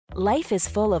Life is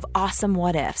full of awesome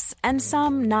what-ifs, and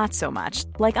some not so much,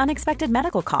 like unexpected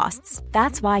medical costs.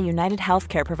 That's why United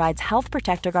Healthcare provides Health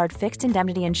Protector Guard fixed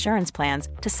indemnity insurance plans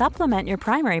to supplement your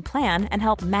primary plan and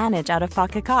help manage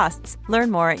out-of-pocket costs.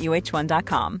 Learn more at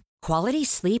uh1.com. Quality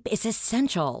sleep is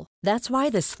essential. That's why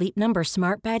the Sleep Number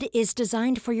Smart Bed is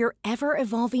designed for your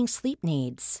ever-evolving sleep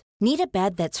needs. Need a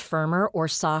bed that's firmer or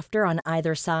softer on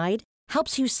either side?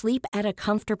 Helps you sleep at a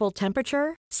comfortable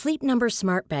temperature? Sleep Number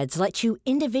Smart Beds let you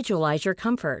individualize your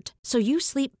comfort, so you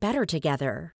sleep better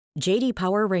together. J.D.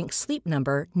 Power ranks Sleep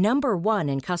Number number 1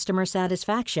 in customer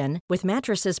satisfaction with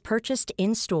mattresses purchased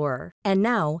in-store. And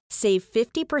now, save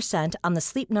 50% on the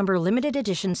Sleep Number Limited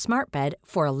Edition Smart Bed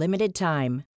for a limited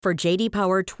time. For J.D.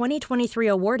 Power 2023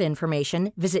 award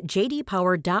information, visit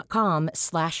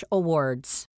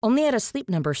jdpower.com/awards. Only at a Sleep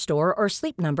Number store or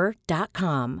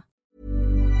sleepnumber.com.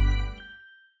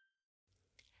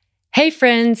 Hey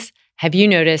friends, have you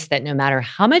noticed that no matter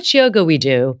how much yoga we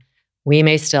do, we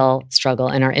may still struggle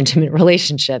in our intimate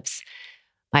relationships?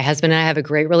 My husband and I have a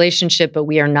great relationship, but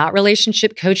we are not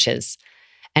relationship coaches.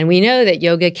 And we know that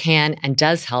yoga can and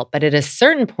does help, but at a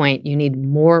certain point, you need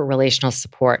more relational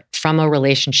support from a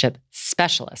relationship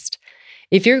specialist.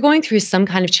 If you're going through some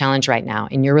kind of challenge right now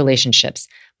in your relationships,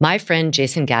 my friend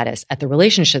Jason Gaddis at the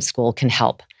Relationship School can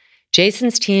help.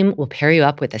 Jason's team will pair you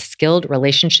up with a skilled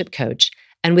relationship coach,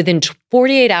 and within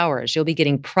 48 hours, you'll be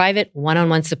getting private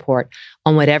one-on-one support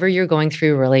on whatever you're going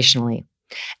through relationally.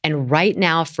 And right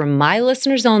now, for my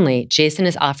listeners only, Jason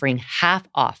is offering half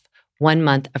off 1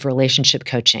 month of relationship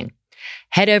coaching.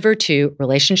 Head over to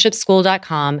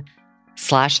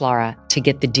relationshipschool.com/Lara to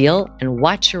get the deal and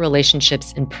watch your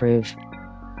relationships improve.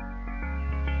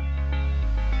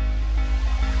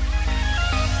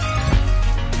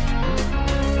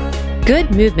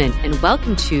 Good movement, and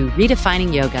welcome to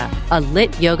Redefining Yoga, a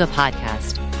lit yoga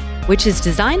podcast, which is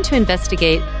designed to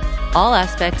investigate all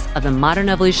aspects of the modern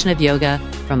evolution of yoga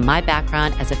from my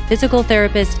background as a physical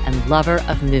therapist and lover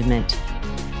of movement.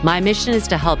 My mission is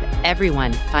to help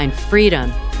everyone find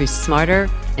freedom through smarter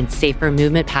and safer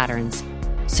movement patterns,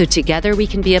 so together we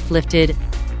can be uplifted,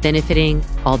 benefiting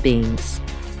all beings.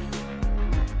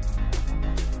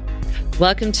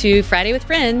 Welcome to Friday with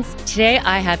Friends. Today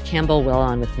I have Campbell Will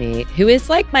on with me, who is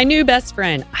like my new best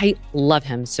friend. I love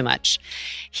him so much.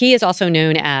 He is also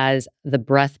known as the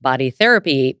breath body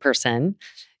therapy person.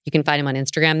 You can find him on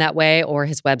Instagram that way or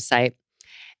his website.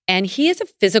 And he is a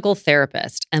physical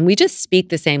therapist, and we just speak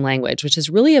the same language, which is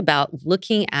really about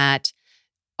looking at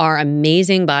our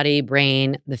amazing body,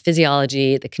 brain, the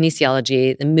physiology, the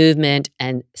kinesiology, the movement,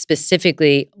 and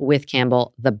specifically with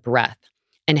Campbell, the breath,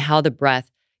 and how the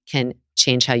breath can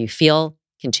change how you feel,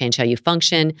 can change how you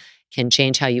function, can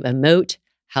change how you emote,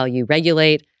 how you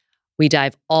regulate. We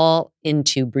dive all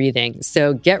into breathing.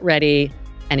 So get ready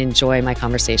and enjoy my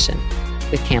conversation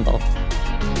with Campbell.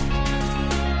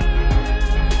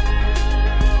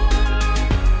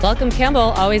 Welcome,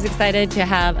 Campbell. Always excited to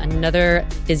have another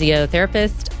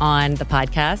physiotherapist on the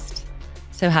podcast.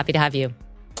 So happy to have you.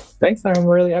 Thanks. I'm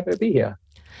really happy to be here.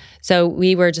 So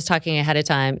we were just talking ahead of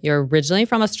time. You're originally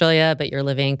from Australia, but you're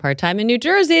living part-time in New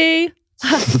Jersey.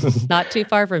 Not too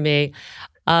far from me.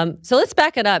 So let's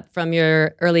back it up from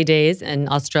your early days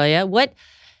in Australia. What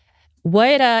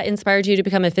inspired you to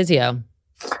become a physio?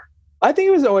 I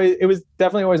think it was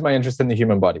definitely always my interest in the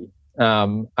human body.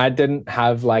 I didn't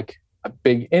have like a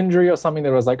big injury or something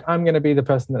that was like, I'm going to be the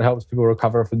person that helps people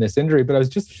recover from this injury. But I was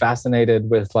just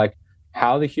fascinated with like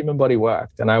how the human body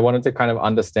worked. And I wanted to kind of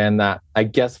understand that, I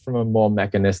guess, from a more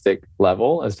mechanistic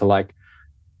level as to like,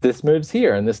 this moves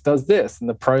here and this does this and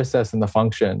the process and the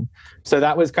function. So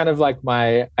that was kind of like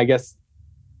my, I guess,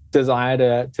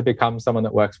 desire to become someone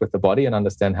that works with the body and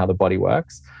understand how the body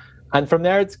works. And from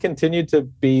there, it's continued to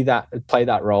play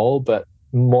that role. But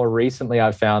more recently,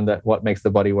 I've found that what makes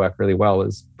the body work really well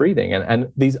is breathing and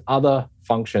these other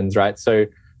functions, right? So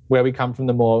where we come from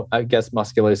the more, I guess,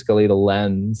 musculoskeletal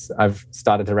lens, I've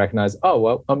started to recognize, oh,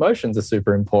 well, emotions are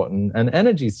super important and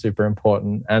energy is super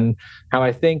important. And how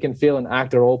I think and feel and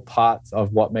act are all parts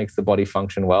of what makes the body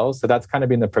function well. So that's kind of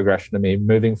been the progression of me,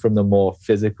 moving from the more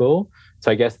physical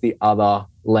to, I guess, the other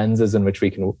lenses in which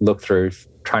we can look through,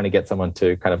 trying to get someone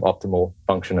to kind of optimal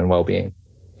function and well-being.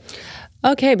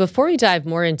 Okay, before we dive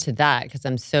more into that, because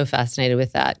I'm so fascinated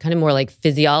with that, kind of more like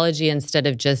physiology instead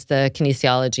of just the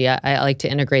kinesiology. I like to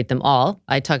integrate them all.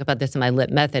 I talk about this in my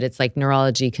LIT method. It's like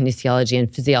neurology, kinesiology,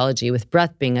 and physiology, with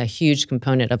breath being a huge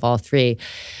component of all three.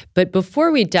 But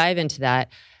before we dive into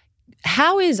that,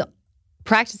 how is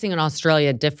practicing in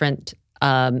Australia different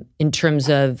in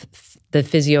terms of the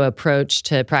physio approach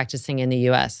to practicing in the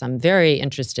US. I'm very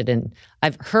interested in,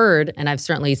 I've heard, and I've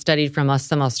certainly studied from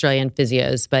some Australian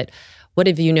physios, but what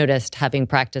have you noticed having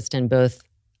practiced in both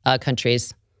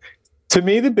countries? To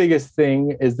me, the biggest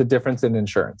thing is the difference in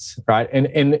insurance, right?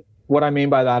 And what I mean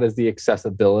by that is the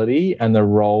accessibility and the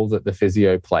role that the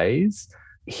physio plays.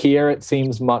 Here, it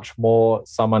seems much more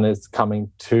someone is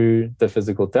coming to the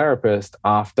physical therapist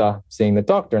after seeing the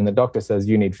doctor, and the doctor says,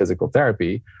 you need physical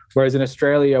therapy. Whereas in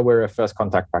Australia, we're a first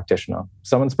contact practitioner.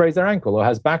 Someone sprays their ankle or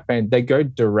has back pain, they go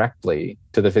directly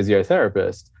to the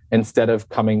physiotherapist instead of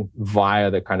coming via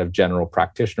the kind of general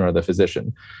practitioner or the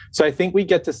physician. So I think we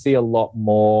get to see a lot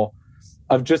more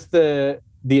of just the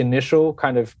initial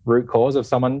kind of root cause of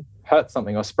someone hurts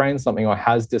something or sprains something or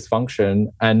has dysfunction,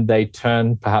 and they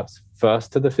turn perhaps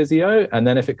first to the physio. And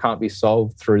then if it can't be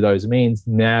solved through those means,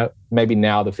 maybe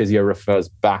the physio refers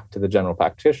back to the general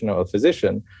practitioner or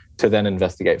physician to then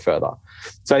investigate further.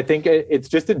 So I think it's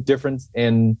just a difference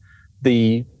in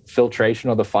the filtration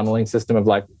or the funneling system of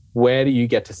like, where do you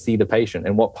get to see the patient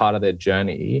and what part of their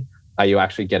journey are you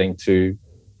actually getting to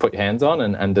put hands on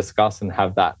and discuss and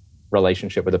have that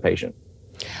relationship with the patient?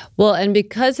 Well, and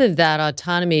because of that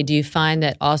autonomy, do you find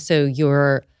that also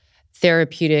your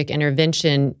therapeutic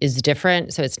intervention is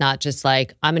different? So it's not just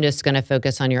like, I'm just going to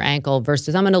focus on your ankle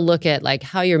versus I'm going to look at like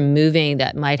how you're moving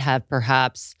that might have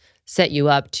perhaps set you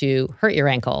up to hurt your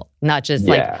ankle, not just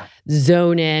like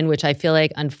zone in, which I feel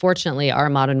like, unfortunately, our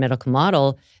modern medical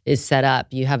model is set up.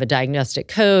 You have a diagnostic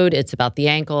code. It's about the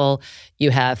ankle.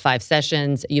 You have 5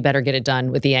 sessions. You better get it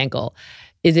done with the ankle.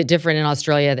 Is it different in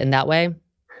Australia in that way?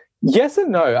 Yes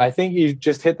and no. I think you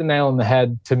just hit the nail on the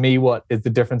head. To me, what is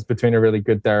the difference between a really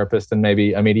good therapist and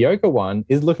maybe a mediocre one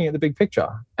is looking at the big picture.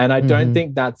 And I don't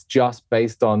think that's just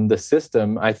based on the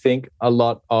system. I think a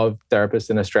lot of therapists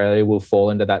in Australia will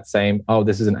fall into that same, oh,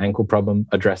 this is an ankle problem,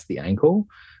 address the ankle.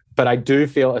 But I do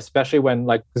feel, especially when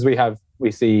because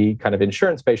we see kind of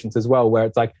insurance patients as well, where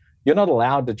it's like, you're not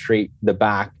allowed to treat the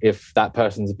back if that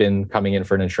person's been coming in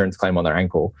for an insurance claim on their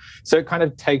ankle. So it kind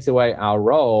of takes away our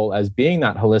role as being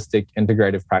that holistic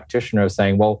integrative practitioner of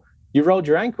saying, well, you rolled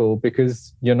your ankle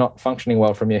because you're not functioning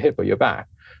well from your hip or your back.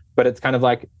 But it's kind of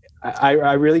like, I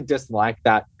really dislike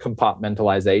that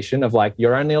compartmentalization of like,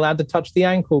 you're only allowed to touch the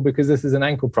ankle because this is an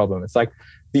ankle problem. It's like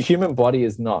the human body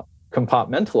is not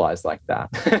compartmentalized like that.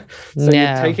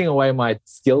 You're taking away my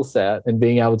skill set and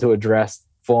being able to address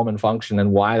form and function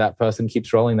and why that person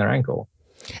keeps rolling their ankle.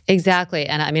 Exactly.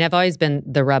 And I mean, I've always been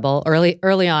the rebel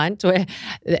early on,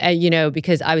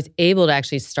 because I was able to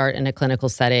actually start in a clinical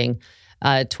setting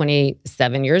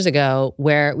 27 years ago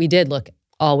where we did look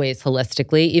always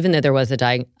holistically, even though there was a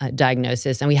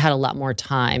diagnosis and we had a lot more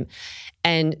time.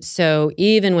 And so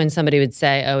even when somebody would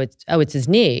say, it's his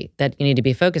knee that you need to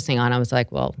be focusing on, I was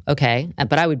like, well, okay.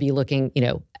 But I would be looking,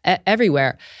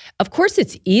 everywhere. Of course,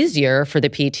 it's easier for the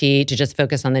PT to just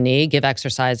focus on the knee, give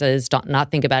exercises, not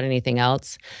think about anything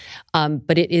else.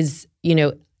 But it is,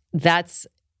 that's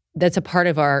a part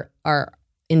of our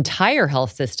entire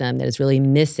health system that is really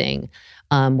missing,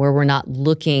 where we're not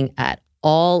looking at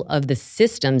all of the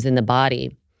systems in the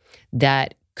body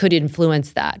that could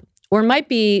influence that or might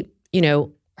be,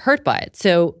 hurt by it.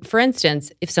 So for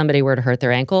instance, if somebody were to hurt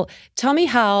their ankle, tell me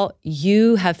how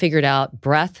you have figured out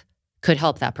breath could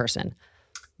help that person.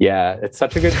 Yeah, it's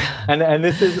such a good, and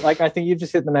this is like, I think you've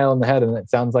just hit the nail on the head, and it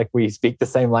sounds like we speak the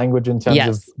same language in terms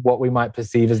of what we might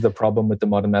perceive as the problem with the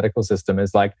modern medical system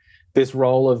is like this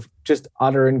role of just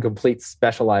utter and complete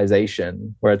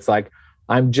specialization where it's like,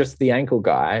 I'm just the ankle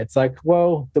guy. It's like,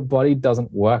 well, the body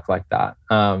doesn't work like that.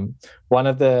 One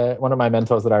of my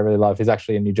mentors that I really love, he's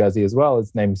actually in New Jersey as well.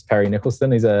 His name's Perry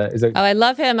Nicholson. He's a Oh, I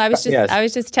love him. I was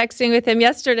just texting with him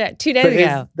yesterday, 2 days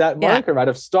ago. That moniker, right,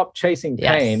 of stop chasing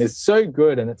pain is so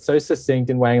good, and it's so succinct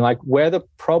in weighing like where the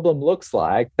problem looks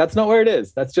like. That's not where it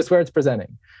is. That's just where it's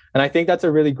presenting. And I think that's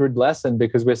a really good lesson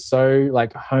because we're so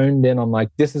like honed in on like,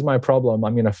 this is my problem.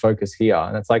 I'm going to focus here.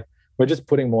 And it's like, we're just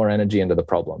putting more energy into the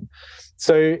problem.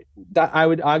 So that I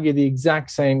would argue the exact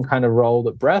same kind of role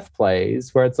that breath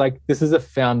plays, where it's like, this is a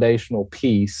foundational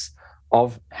piece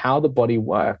of how the body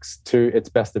works to its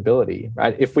best ability,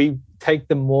 right? If we take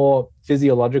the more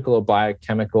physiological or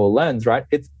biochemical lens, right,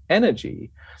 it's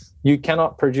energy. You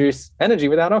cannot produce energy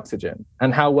without oxygen.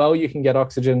 And how well you can get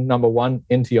oxygen, number 1,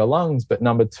 into your lungs, but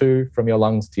number 2, from your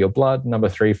lungs to your blood, number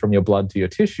 3, from your blood to your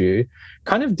tissue,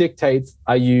 kind of dictates,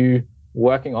 are you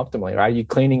working optimally, right? Are you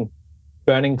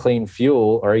burning clean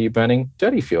fuel, or are you burning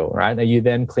dirty fuel, right? Are you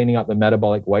then cleaning up the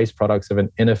metabolic waste products of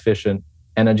an inefficient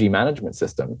energy management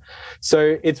system?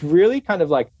 So it's really kind of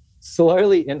like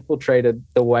slowly infiltrated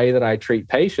the way that I treat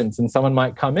patients. And someone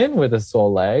might come in with a sore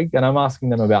leg and I'm asking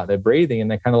them about their breathing.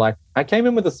 And they're kind of like, I came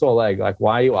in with a sore leg. Like,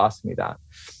 why are you asking me that?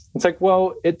 It's like,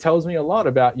 well, it tells me a lot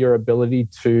about your ability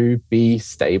to be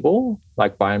stable,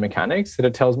 like biomechanics. And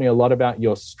it tells me a lot about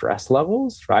your stress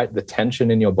levels, right? The tension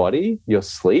in your body, your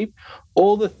sleep,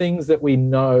 all the things that we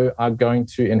know are going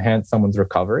to enhance someone's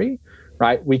recovery,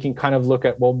 right? We can kind of look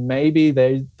at, well, maybe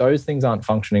those things aren't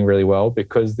functioning really well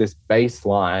because this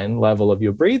baseline level of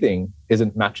your breathing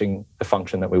isn't matching the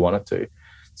function that we want it to.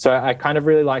 So I kind of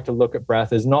really like to look at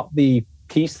breath as not the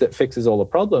piece that fixes all the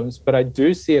problems, but I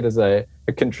do see it as a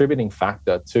contributing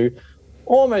factor to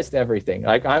almost everything.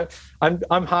 Like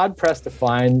I'm hard pressed to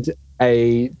find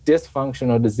a dysfunction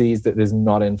or disease that is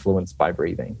not influenced by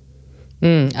breathing.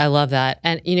 I love that.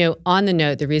 And, on the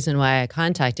note, the reason why I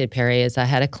contacted Perry is I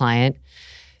had a client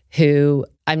who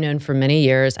I've known for many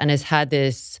years and has had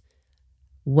this,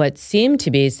 what seemed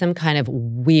to be some kind of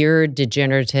weird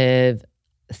degenerative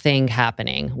thing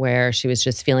happening where she was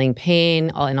just feeling pain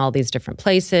in all these different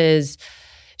places.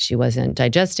 She wasn't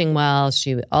digesting well.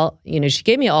 She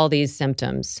gave me all these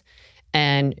symptoms,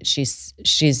 and she's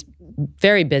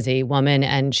very busy woman.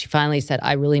 And she finally said,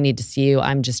 I really need to see you.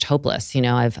 I'm just hopeless.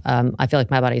 I feel like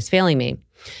my body's failing me.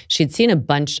 She'd seen a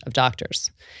bunch of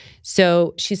doctors.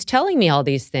 So she's telling me all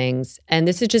these things. And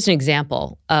this is just an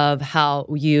example of how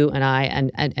you and I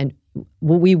and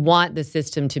what we want the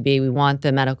system to be, we want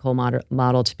the medical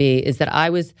model to be, is that I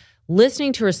was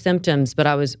listening to her symptoms, but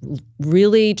I was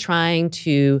really trying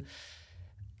to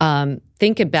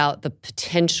think about the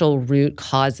potential root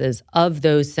causes of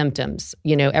those symptoms.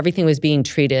 Everything was being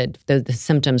treated, the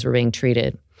symptoms were being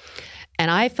treated. And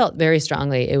I felt very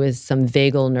strongly it was some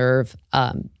vagal nerve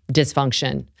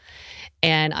dysfunction.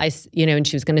 And and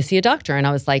she was going to see a doctor. And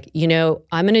I was like, I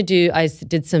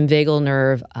did some vagal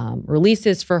nerve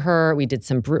releases for her. We did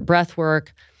some breath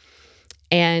work.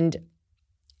 And,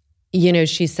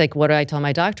 she's like, what do I tell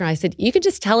my doctor? And I said, you could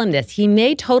just tell him this. He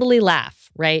may totally laugh,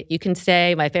 right? You can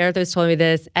say, my therapist told me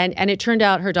this. And it turned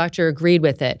out her doctor agreed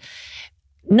with it.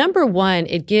 Number one,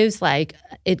 it gives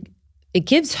it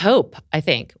gives hope, I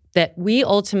think, that we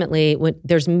ultimately,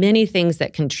 there's many things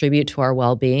that contribute to our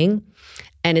well-being,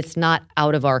 and it's not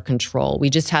out of our control. We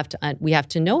just have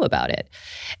to know about it.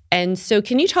 And so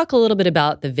can you talk a little bit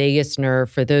about the vagus nerve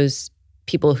for those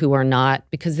people who are not,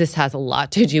 because this has a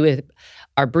lot to do with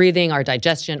our breathing, our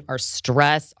digestion, our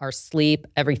stress, our sleep,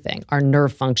 everything, our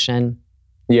nerve function.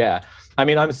 Yeah. I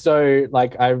mean, I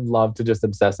love to just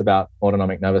obsess about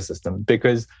autonomic nervous system,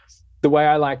 because the way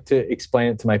I like to explain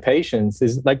it to my patients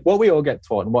is like what we all get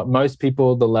taught and what most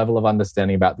people, the level of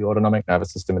understanding about the autonomic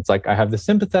nervous system. It's like I have the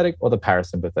sympathetic or the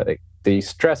parasympathetic, the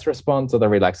stress response or the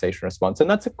relaxation response. And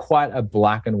that's quite a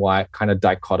black and white kind of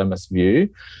dichotomous view.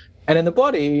 And in the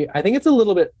body, I think it's a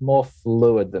little bit more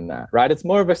fluid than that, right? It's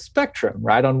more of a spectrum,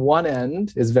 right? On one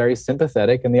end is very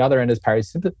sympathetic and the other end is very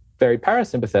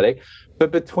parasympathetic.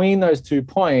 But between those 2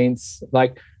 points,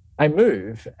 like I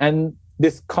move. And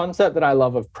this concept that I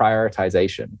love of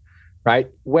prioritization, right?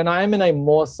 When I'm in a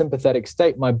more sympathetic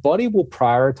state, my body will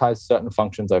prioritize certain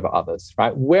functions over others,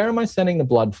 right? Where am I sending the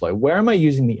blood flow? Where am I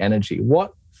using the energy?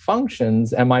 What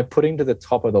functions am I putting to the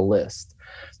top of the list?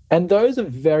 And those are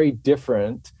very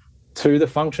different to the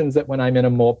functions that when I'm in a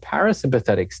more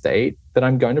parasympathetic state that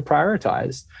I'm going to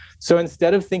prioritize. So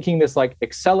instead of thinking this like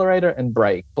accelerator and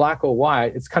brake, black or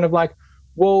white, it's kind of like,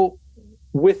 well,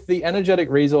 with the energetic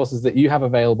resources that you have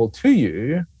available to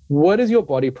you, what is your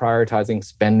body prioritizing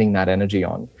spending that energy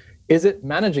on? Is it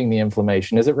managing the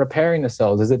inflammation? Is it repairing the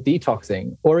cells? Is it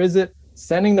detoxing? Or is it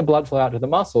sending the blood flow out to the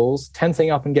muscles, tensing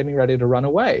up and getting ready to run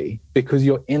away because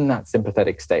you're in that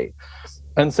sympathetic state?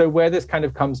 And so where this kind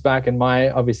of comes back, and my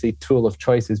obviously tool of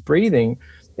choice is breathing,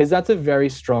 is that's a very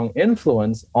strong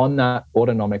influence on that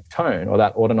autonomic tone or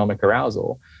that autonomic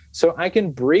arousal. So I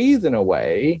can breathe in a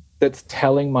way that's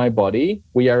telling my body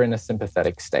we are in a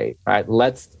sympathetic state, right?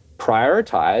 Let's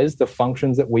prioritize the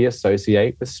functions that we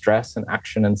associate with stress and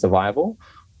action and survival.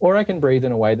 Or I can breathe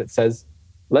in a way that says,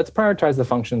 let's prioritize the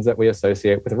functions that we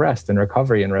associate with rest and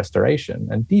recovery and restoration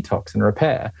and detox and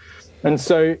repair. And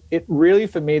so it really,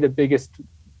 for me, the biggest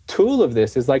tool of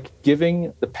this is like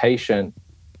giving the patient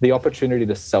the opportunity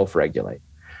to self-regulate,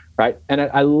 right? And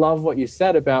I love what you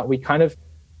said about we kind of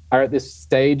are at this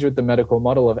stage with the medical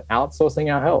model of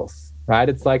outsourcing our health, right?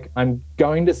 It's like, I'm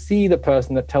going to see the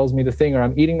person that tells me the thing, or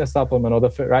I'm eating the supplement or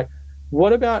the food, right?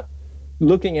 What about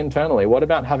looking internally? What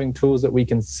about having tools that we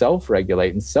can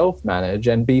self-regulate and self-manage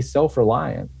and be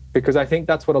self-reliant? because I think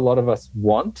that's what a lot of us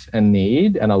want and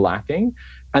need and are lacking.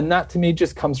 And that to me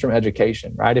just comes from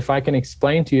education, right? If I can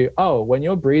explain to you, oh, when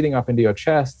you're breathing up into your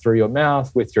chest through your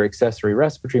mouth with your accessory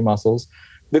respiratory muscles,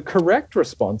 the correct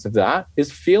response of that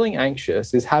is feeling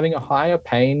anxious, is having a higher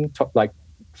pain, like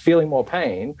feeling more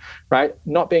pain, right?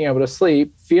 Not being able to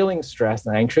sleep, feeling stressed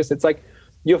and anxious. It's like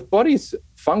your body's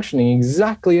functioning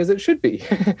exactly as it should be.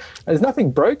 There's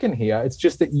nothing broken here. It's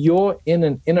just that you're in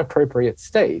an inappropriate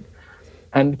state.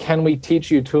 And can we teach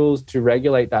you tools to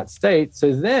regulate that state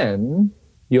so then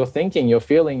your thinking, your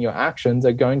feeling, your actions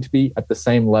are going to be at the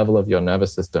same level of your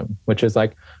nervous system, which is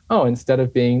like, oh, instead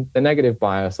of being the negative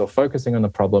bias or focusing on the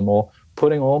problem or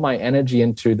putting all my energy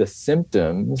into the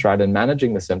symptoms, right, and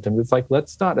managing the symptoms, it's like,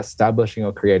 let's start establishing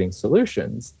or creating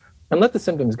solutions and let the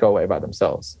symptoms go away by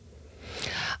themselves.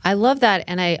 I love that.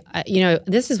 And I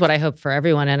this is what I hope for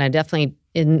everyone. And I definitely,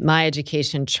 in my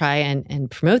education, try and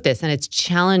promote this. And it's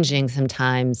challenging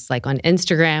sometimes, like on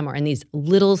Instagram or in these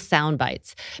little sound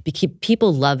bites, because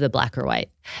people love the black or white.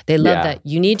 They love that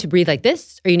you need to breathe like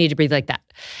this or you need to breathe like that.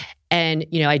 And,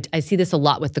 I see this a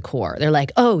lot with the core. They're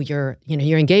like, oh, you're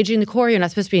engaging the core. You're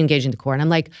not supposed to be engaging the core. And I'm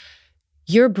like,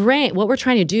 your brain, what we're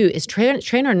trying to do is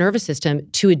train our nervous system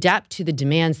to adapt to the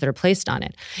demands that are placed on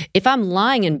it. If I'm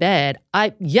lying in bed,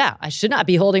 I should not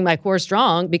be holding my core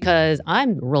strong because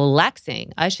I'm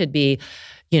relaxing. I should be,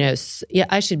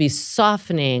 I should be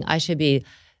softening. I should be,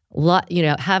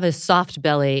 have a soft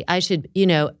belly. I should,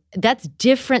 that's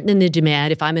different than the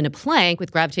demand. If I'm in a plank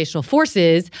with gravitational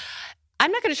forces,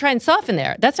 I'm not going to try and soften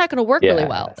there. That's not going to work really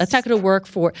well. That's not going to work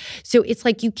so it's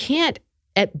like you can't.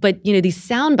 But these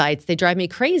sound bites, they drive me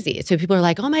crazy. So people are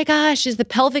like, oh my gosh, is the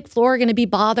pelvic floor going to be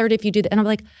bothered if you do that? And I'm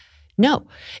like, no.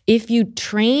 If you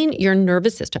train your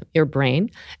nervous system, your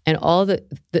brain, and all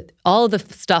the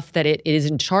stuff that it is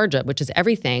in charge of, which is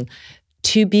everything,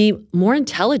 to be more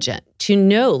intelligent, to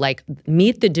know, like,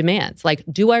 meet the demands. Like,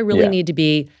 do I really need to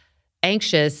be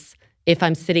anxious if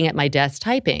I'm sitting at my desk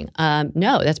typing?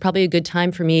 No, that's probably a good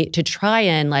time for me to try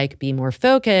and like be more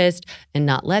focused and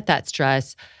not let that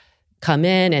stress come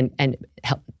in and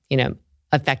help,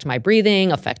 affect my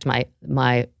breathing, affect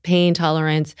my pain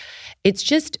tolerance. It's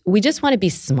just, we just want to be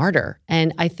smarter.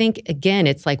 And I think, again,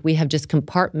 it's like we have just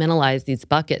compartmentalized these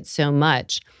buckets so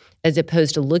much as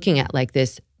opposed to looking at like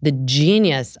the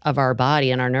genius of our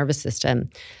body and our nervous system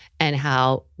and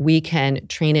how we can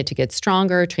train it to get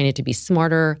stronger, train it to be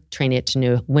smarter, train it to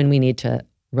know when we need to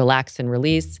relax and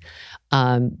release.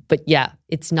 But yeah,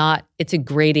 it's a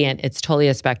gradient. It's totally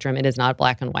a spectrum. It is not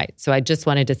black and white. So I just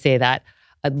wanted to say that.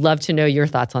 I'd love to know your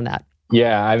thoughts on that.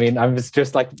 Yeah, I mean, I was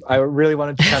just like, I really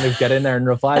wanted to kind of get in there and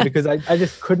reply because I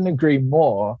just couldn't agree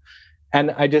more.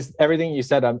 And everything you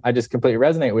said, I just completely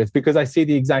resonate with because I see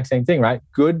the exact same thing, right?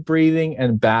 Good breathing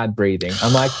and bad breathing.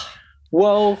 I'm like,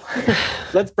 well,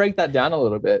 let's break that down a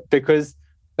little bit because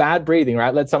bad breathing,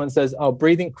 right? Let someone says, oh,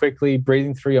 breathing quickly,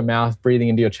 breathing through your mouth, breathing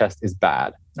into your chest is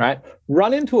bad, right?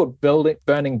 Run into a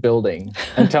burning building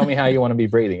and tell me how you want to be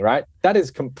breathing, right? That is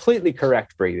completely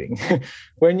correct breathing.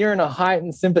 When you're in a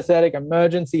heightened sympathetic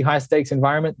emergency, high stakes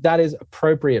environment, that is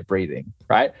appropriate breathing,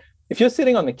 right? If you're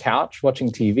sitting on the couch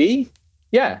watching TV,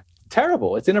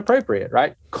 terrible. It's inappropriate,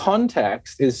 right?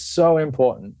 Context is so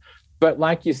important. But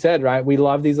like you said, right, we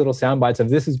love these little sound bites of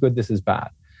this is good, this is bad.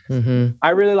 Mm-hmm.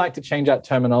 I really like to change that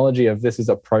terminology of this is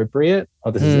appropriate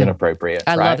or this is inappropriate.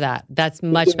 I love that. That's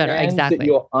much better. Exactly. That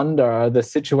you're under, the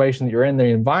situation that you're in, the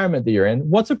environment that you're in,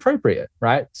 what's appropriate,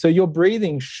 right? So your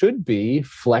breathing should be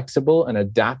flexible and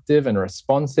adaptive and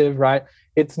responsive, right?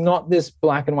 It's not this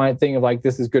black and white thing of like,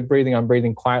 this is good breathing. I'm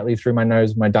breathing quietly through my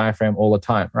nose, my diaphragm all the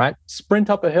time, right? Sprint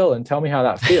up a hill and tell me how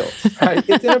that feels, right?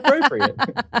 It's inappropriate.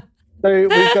 So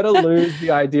we've got to lose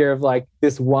the idea of like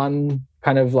this one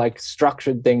kind of like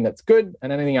structured thing that's good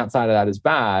and anything outside of that is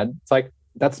bad. It's like,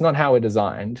 that's not how we're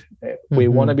designed. We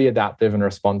want to be adaptive and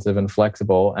responsive and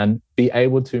flexible and be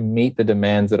able to meet the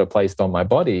demands that are placed on my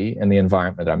body and the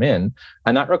environment I'm in.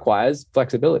 And that requires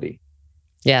flexibility.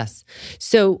 Yes.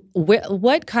 So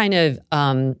what kind of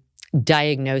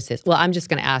diagnosis? Well, I'm just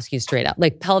going to ask you straight up,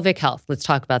 like pelvic health. Let's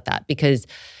talk about that because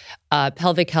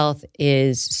pelvic health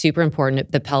is super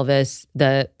important. The pelvis,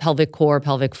 the pelvic core,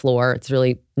 pelvic floor, it's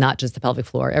really not just the pelvic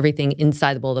floor. Everything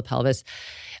inside the bowl of the pelvis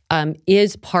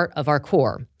is part of our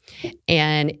core.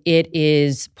 And it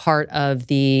is part of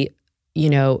the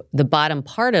bottom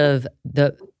part of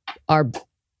the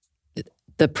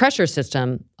pressure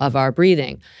system of our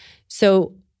breathing.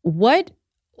 So what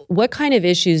kind of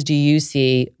issues do you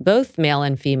see, both male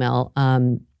and female,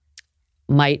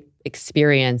 might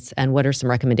experience, and what are some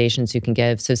recommendations you can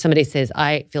give? So somebody says,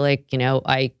 I feel like,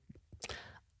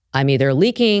 I'm either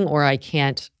leaking or I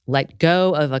can't let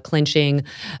go of a clenching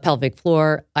pelvic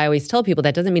floor, I always tell people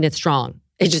that doesn't mean it's strong.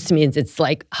 It just means it's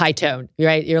like high tone,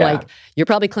 right? You're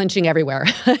probably clenching everywhere.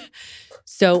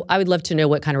 So I would love to know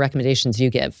what kind of recommendations you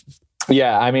give.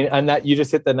 Yeah, I mean, and that you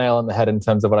just hit the nail on the head in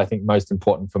terms of what I think most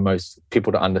important for most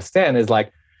people to understand is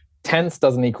like tense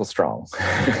doesn't equal strong.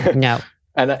 No.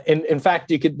 And in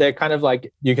fact, they're kind of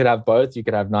like, you could have both, you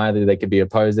could have neither, they could be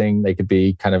opposing, they could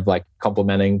be kind of like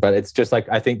complementing, but it's just like,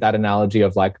 I think that analogy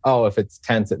of like, oh, if it's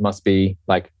tense, it must be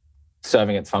like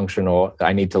serving its function or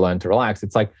I need to learn to relax.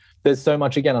 It's like, there's so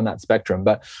much again on that spectrum.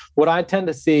 But what I tend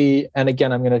to see, and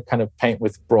again, I'm going to kind of paint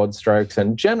with broad strokes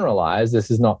and generalize, this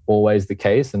is not always the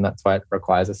case, and that's why it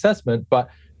requires assessment. But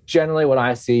generally what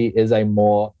I see is a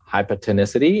more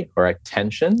hypertonicity or a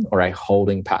tension or a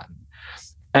holding pattern.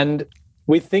 And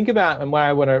we think about, and where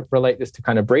I want to relate this to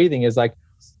kind of breathing is like,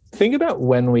 think about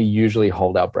when we usually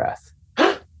hold our breath,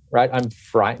 right? I'm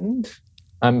frightened,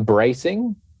 I'm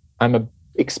bracing, I'm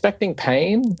expecting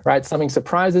pain, right? Something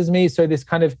surprises me. So this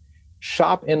kind of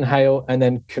sharp inhale and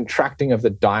then contracting of the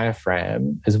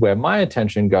diaphragm is where my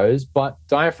attention goes. But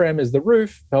diaphragm is the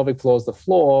roof, pelvic floor is the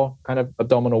floor, kind of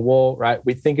abdominal wall, right?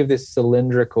 We think of this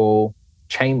cylindrical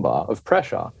chamber of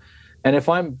pressure. And if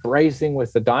I'm bracing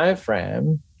with the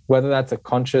diaphragm, whether that's a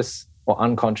conscious or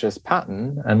unconscious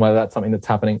pattern, and whether that's something that's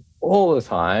happening all the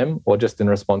time or just in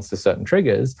response to certain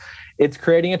triggers, it's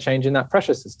creating a change in that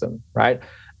pressure system, right?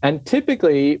 And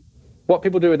typically, what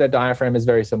people do with their diaphragm is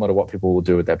very similar to what people will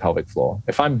do with their pelvic floor.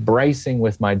 If I'm bracing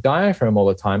with my diaphragm all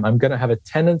the time, I'm going to have a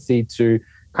tendency to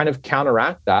kind of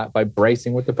counteract that by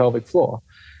bracing with the pelvic floor.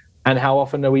 And how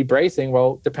often are we bracing?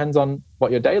 Well, depends on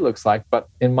what your day looks like. But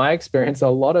in my experience, a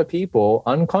lot of people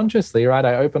unconsciously, right,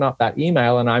 I open up that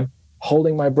email and I'm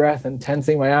holding my breath and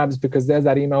tensing my abs because there's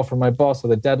that email from my boss or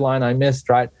the deadline I missed,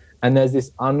 right? And there's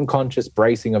this unconscious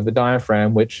bracing of the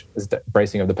diaphragm, which is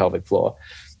bracing of the pelvic floor.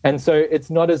 And so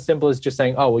it's not as simple as just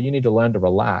saying, oh, well, you need to learn to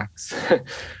relax.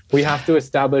 We have to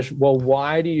establish, well,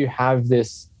 why do you have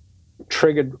this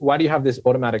triggered? Why do you have this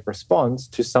automatic response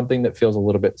to something that feels a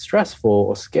little bit stressful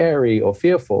or scary or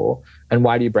fearful? And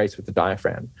why do you brace with the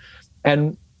diaphragm?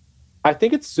 And I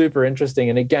think it's super interesting.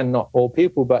 And again, not all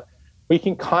people, but we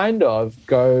can kind of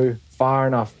go far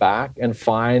enough back and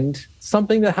find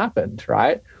something that happened,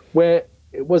 right? Where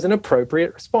it was an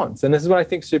appropriate response. And this is what I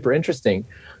think is super interesting,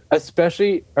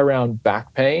 especially around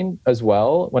back pain as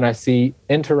well, when I see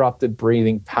interrupted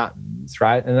breathing patterns,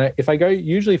 right? And if I go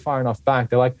usually far enough back,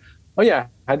 they're like, oh yeah,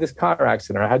 I had this car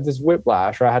accident, or I had this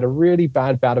whiplash, or I had a really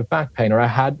bad bout of back pain, or I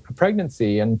had a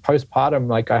pregnancy and postpartum,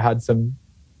 like I had some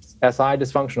SI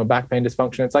dysfunction or back pain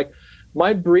dysfunction. It's like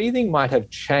my breathing might have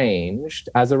changed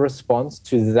as a response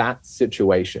to that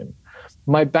situation.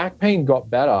 My back pain got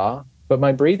better, but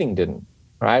my breathing didn't,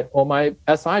 right? Or my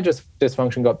SI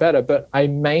dysfunction got better, but I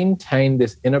maintained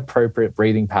this inappropriate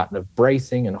breathing pattern of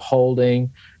bracing and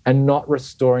holding and not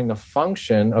restoring the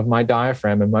function of my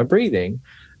diaphragm and my breathing.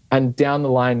 And down the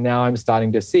line, now I'm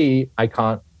starting to see I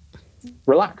can't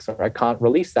relax or I can't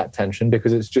release that tension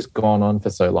because it's just gone on for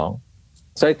so long.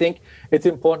 So I think it's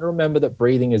important to remember that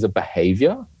breathing is a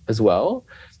behavior as well.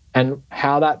 And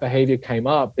how that behavior came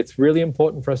up, it's really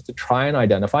important for us to try and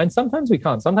identify. And sometimes we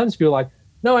can't. Sometimes people are like,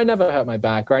 no, I never hurt my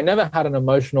back, or I never had an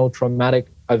emotional traumatic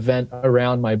event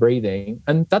around my breathing.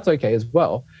 And that's okay as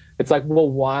well. It's like, well,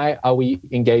 why are we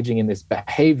engaging in this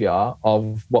behavior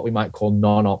of what we might call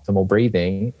non-optimal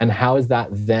breathing? And how is that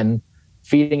then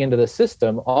feeding into the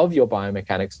system of your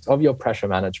biomechanics, of your pressure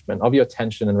management, of your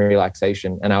tension and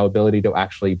relaxation, and our ability to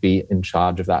actually be in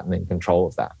charge of that and in control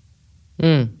of that?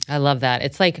 I love that.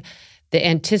 It's like the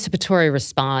anticipatory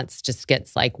response just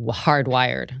gets like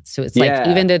hardwired. So it's like,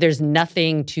 even though there's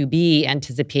nothing to be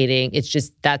anticipating, it's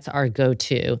just, that's our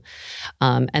go-to.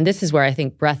 And this is where I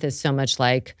think breath is so much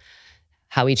like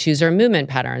how we choose our movement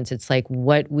patterns. It's like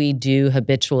what we do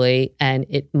habitually, and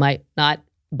it might not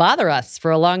bother us for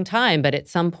a long time, but at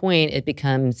some point it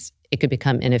could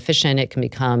become inefficient. It can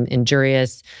become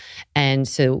injurious. And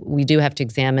so we do have to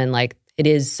examine, like, it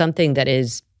is something that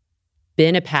is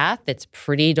been a path that's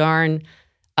pretty darn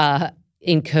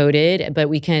encoded, but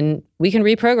we can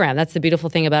reprogram. That's the beautiful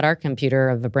thing about our computer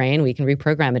of a brain. We can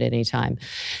reprogram it at any time.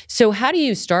 So how do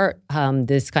you start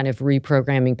this kind of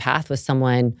reprogramming path with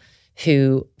someone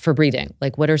who, for breathing?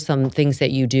 Like, what are some things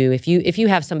that you do if you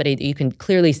have somebody that you can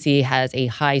clearly see has a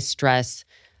high stress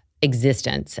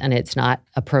existence and it's not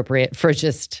appropriate for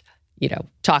just,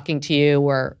 talking to you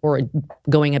or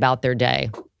going about their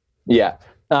day? Yeah.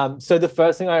 So the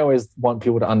first thing I always want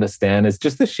people to understand is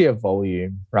just the sheer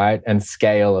volume, right, and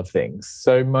scale of things.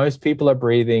 So most people are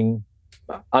breathing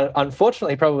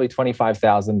unfortunately, probably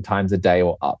 25,000 times a day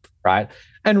or up, right?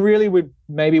 And really would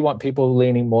maybe want people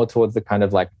leaning more towards the kind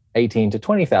of like 18 to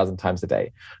 20,000 times a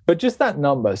day. But just that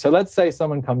number. So let's say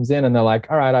someone comes in and they're like,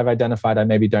 all right, I've identified I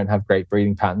maybe don't have great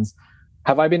breathing patterns.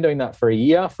 Have I been doing that for a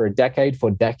year, for a decade, for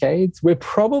decades? We're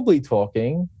probably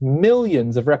talking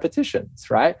millions of repetitions,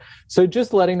 right? So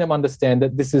just letting them understand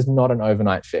that this is not an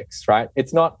overnight fix, right?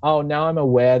 It's not, oh, now I'm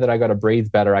aware that I got to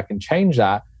breathe better, I can change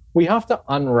that. We have to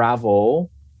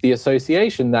unravel the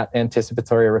association, that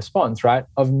anticipatory response, right,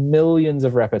 of millions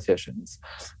of repetitions.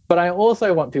 But I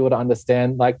also want people to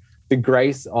understand like the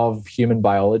grace of human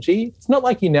biology. It's not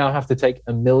like you now have to take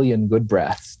 1 million good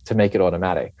breaths to make it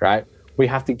automatic, right? We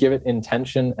have to give it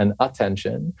intention and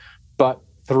attention. But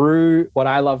through what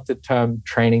I love to term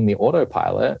training the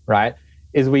autopilot, right,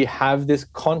 is we have this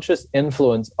conscious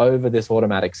influence over this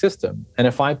automatic system. And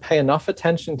if I pay enough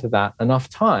attention to that enough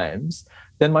times,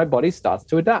 then my body starts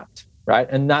to adapt, right?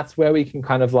 And that's where we can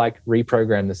kind of like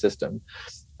reprogram the system.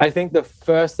 I think the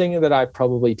first thing that I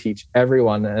probably teach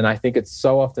everyone, and I think it's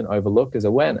so often overlooked, is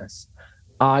awareness.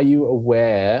 Are you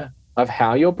aware of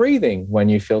how you're breathing when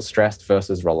you feel stressed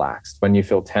versus relaxed, when you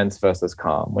feel tense versus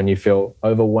calm, when you feel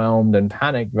overwhelmed and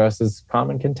panicked versus calm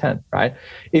and content, right?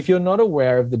 If you're not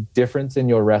aware of the difference in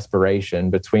your respiration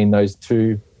between those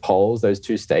two poles, those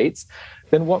two states,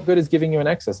 then what good is giving you an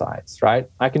exercise, right?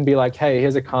 I can be like, hey,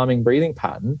 here's a calming breathing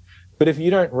pattern. But if you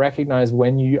don't recognize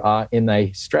when you are in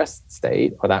a stressed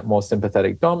state or that more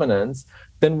sympathetic dominance,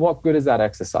 then what good is that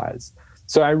exercise?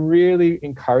 So I really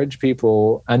encourage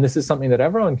people, and this is something that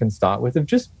everyone can start with, of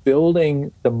just building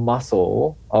the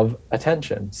muscle of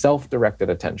attention, self-directed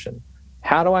attention.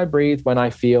 How do I breathe when I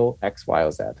feel X, Y,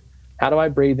 or Z? How do I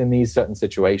breathe in these certain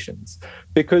situations?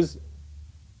 Because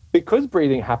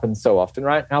breathing happens so often,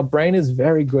 right? Our brain is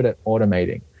very good at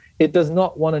automating. It does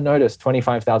not want to notice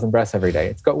 25,000 breaths every day.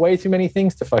 It's got way too many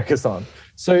things to focus on.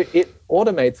 So it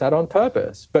automates that on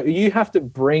purpose. But you have to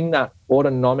bring that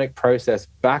autonomic process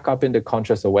back up into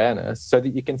conscious awareness so that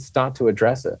you can start to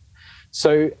address it.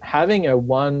 So having a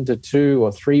 1 to 2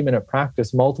 or 3 minute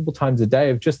practice multiple times a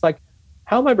day of just like,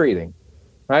 how am I breathing,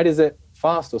 right? Is it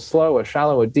fast or slow or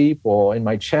shallow or deep or in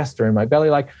my chest or in my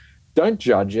belly? Like, don't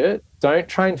judge it. Don't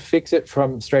try and fix it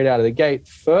from straight out of the gate.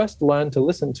 First, learn to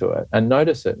listen to it and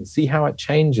notice it and see how it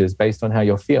changes based on how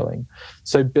you're feeling.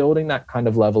 So building that kind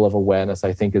of level of awareness,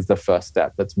 I think, is the first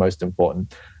step that's most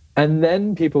important. And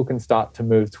then people can start to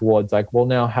move towards like, well,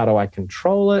 now how do I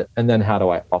control it? And then how do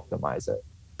I optimize it?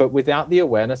 But without the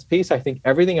awareness piece, I think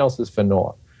everything else is for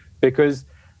naught. Because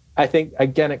I think,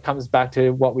 again, it comes back to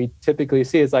what we typically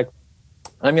see is like,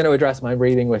 I'm going to address my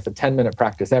breathing with a 10-minute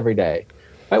practice every day.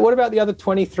 Right, what about the other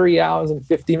 23 hours and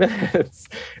 50 minutes?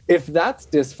 If that's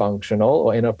dysfunctional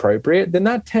or inappropriate, then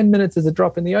that 10 minutes is a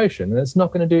drop in the ocean and it's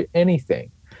not going to do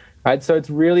anything. Right? So it's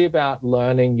really about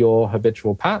learning your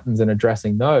habitual patterns and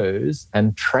addressing those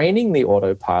and training the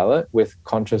autopilot with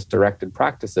conscious directed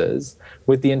practices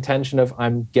with the intention of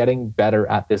I'm getting better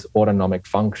at this autonomic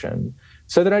function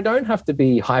so that I don't have to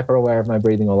be hyper aware of my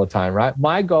breathing all the time, right?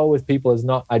 My goal with people is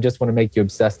not, I just want to make you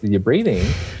obsessed with your breathing.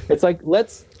 It's like,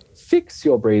 let's fix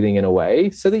your breathing in a way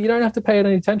so that you don't have to pay it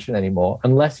any attention anymore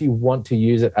unless you want to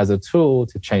use it as a tool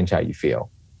to change how you feel.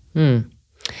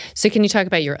 So can you talk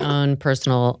about your own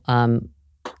personal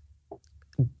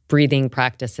breathing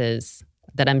practices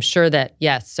that I'm sure that,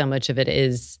 yes, so much of it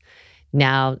is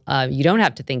now you don't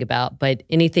have to think about, but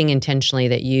anything intentionally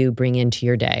that you bring into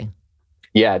your day?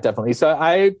 Yeah, definitely. So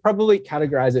I probably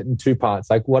categorize it in two parts.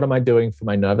 Like, what am I doing for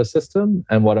my nervous system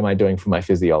and what am I doing for my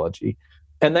physiology?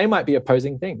 And they might be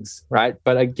opposing things, right?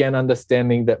 But again,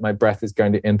 understanding that my breath is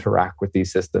going to interact with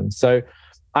these systems. So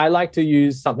I like to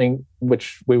use something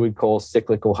which we would call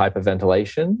cyclical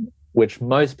hyperventilation, which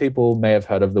most people may have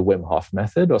heard of the Wim Hof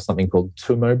method or something called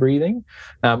Tummo breathing,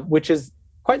 which is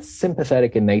quite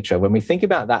sympathetic in nature. When we think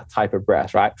about that type of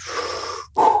breath, right?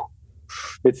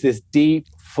 It's this deep,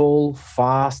 full,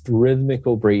 fast,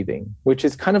 rhythmical breathing, which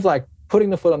is kind of like putting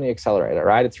the foot on the accelerator,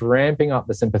 right? It's ramping up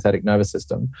the sympathetic nervous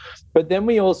system. But then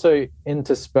we also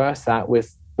intersperse that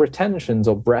with retentions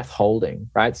or breath holding,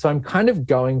 right? So I'm kind of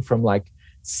going from like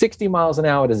 60 miles an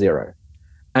hour to 0.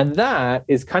 And that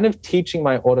is kind of teaching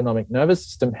my autonomic nervous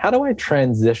system, how do I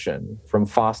transition from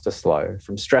fast to slow,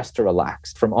 from stress to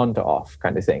relaxed, from on to off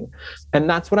kind of thing. And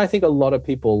that's what I think a lot of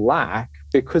people lack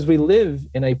because we live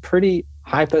in a pretty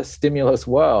hyper stimulus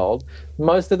world.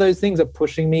 Most of those things are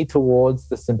pushing me towards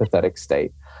the sympathetic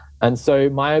state. And so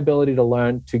my ability to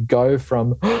learn to go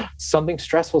from something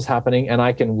stressful is happening and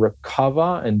I can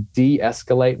recover and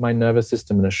de-escalate my nervous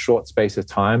system in a short space of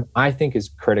time, I think is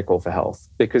critical for health.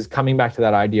 Because coming back to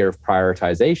that idea of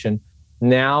prioritization,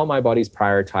 now my body's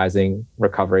prioritizing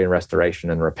recovery and restoration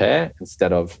and repair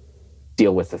instead of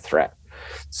deal with the threat.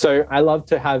 So I love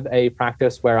to have a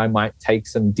practice where I might take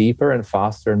some deeper and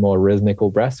faster and more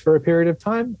rhythmical breaths for a period of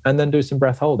time and then do some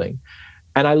breath holding.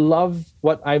 And I love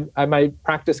what my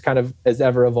practice kind of is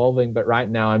ever evolving, but right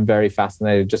now I'm very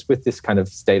fascinated just with this kind of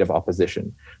state of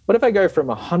opposition. What if I go from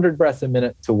 100 breaths a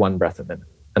minute to 1 breath a minute?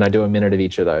 And I do a minute of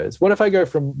each of those. What if I go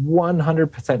from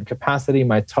 100% capacity,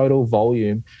 my total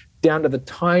volume, down to the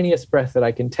tiniest breath that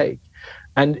I can take?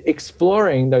 And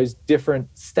exploring those different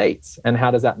states and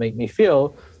how does that make me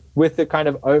feel, with the kind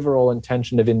of overall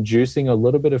intention of inducing a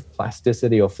little bit of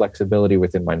plasticity or flexibility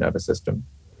within my nervous system.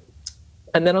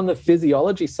 And then on the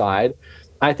physiology side,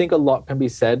 I think a lot can be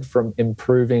said from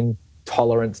improving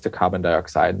tolerance to carbon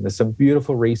dioxide. And there's some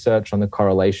beautiful research on the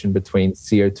correlation between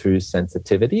CO2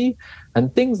 sensitivity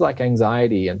and things like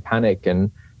anxiety and panic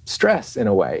and stress in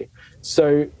a way.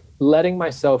 So letting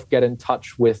myself get in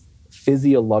touch with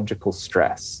physiological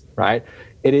stress, right?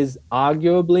 It is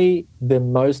arguably the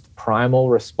most primal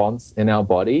response in our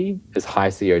body is high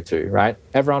CO2, right?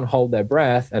 Everyone hold their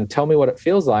breath and tell me what it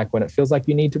feels like when it feels like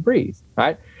you need to breathe,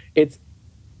 right? It's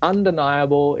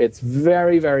undeniable. It's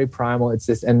very, very primal. It's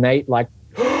this innate like,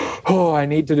 oh, I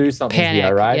need to do something panic,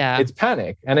 here, right? Yeah. It's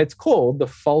panic. And it's called the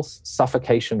false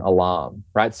suffocation alarm,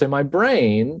 right? So my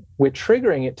brain, we're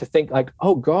triggering it to think like,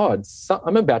 oh God,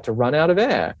 I'm about to run out of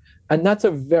air. And that's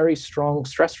a very strong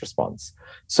stress response.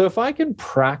 So if I can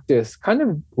practice kind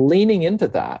of leaning into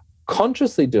that,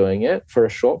 consciously doing it for a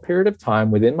short period of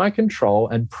time within my control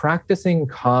and practicing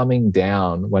calming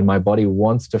down when my body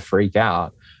wants to freak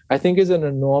out, I think is an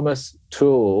enormous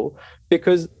tool,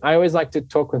 because I always like to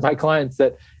talk with my clients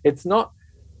that it's not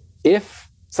if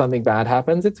something bad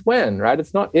happens, it's when, right?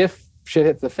 It's not if shit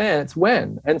hits the fan, it's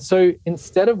when. And so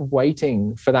instead of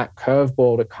waiting for that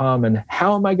curveball to come and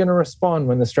how am I going to respond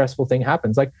when the stressful thing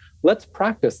happens, like, let's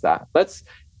practice that. Let's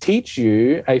teach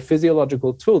you a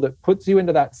physiological tool that puts you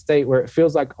into that state where it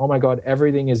feels like, oh my God,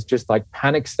 everything is just like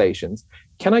panic stations.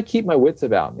 Can I keep my wits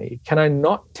about me? Can I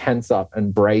not tense up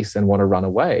and brace and want to run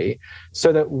away,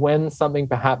 so that when something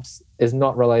perhaps is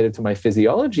not related to my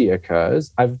physiology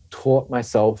occurs, I've taught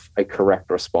myself a correct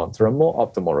response or a more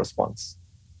optimal response?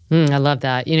 I love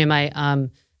that. You know,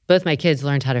 both my kids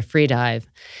learned how to free dive,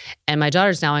 and my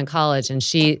daughter's now in college, and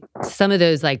some of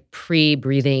those like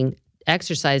pre-breathing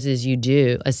exercises you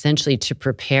do essentially to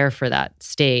prepare for that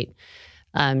state,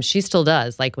 she still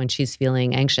does, like when she's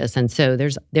feeling anxious. And so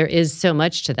there is so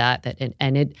much to that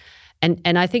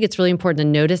and I think it's really important to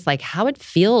notice like how it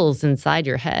feels inside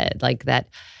your head, like that,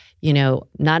 you know,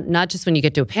 not just when you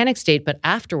get to a panic state, but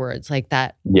afterwards, like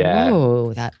that,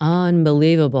 whoa, that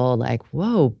unbelievable, like,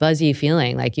 whoa, buzzy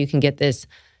feeling. Like you can get this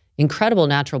incredible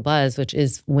natural buzz, which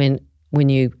is when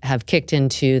you have kicked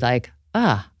into like,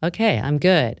 okay, I'm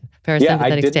good. Parasympathetic I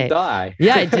didn't state. die.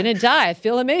 Yeah, I didn't die. I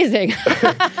feel amazing.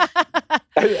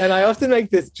 And I often make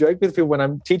this joke with people when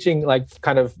I'm teaching like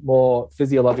kind of more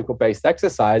physiological based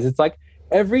exercise. It's like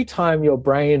every time your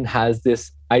brain has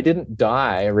this I didn't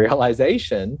die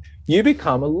realization, you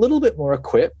become a little bit more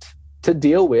equipped to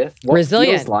deal with what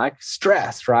resilient. Feels like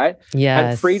stress, right?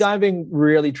 Yes. And freediving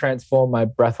really transformed my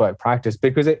breathwork practice,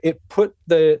 because it put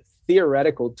the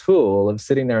theoretical tool of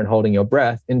sitting there and holding your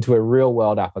breath into a real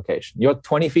world application. You're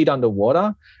 20 feet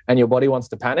underwater and your body wants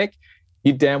to panic.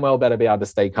 You damn well better be able to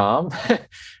stay calm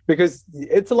because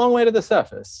it's a long way to the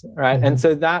surface, right? Mm-hmm. And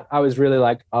so that I was really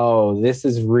like, oh, this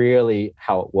is really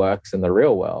how it works in the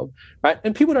real world, right?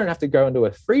 And people don't have to go into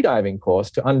a freediving course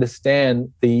to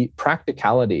understand the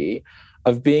practicality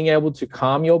of being able to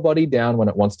calm your body down when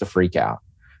it wants to freak out,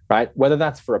 right? Whether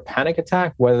that's for a panic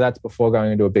attack, whether that's before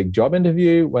going into a big job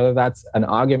interview, whether that's an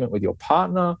argument with your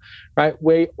partner, right?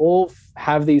 We all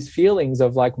have these feelings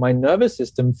of like my nervous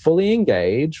system fully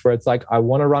engaged, where it's like, I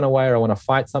want to run away or I want to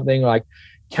fight something. Like,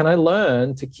 can I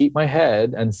learn to keep my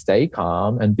head and stay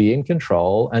calm and be in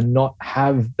control and not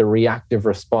have the reactive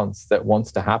response that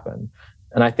wants to happen?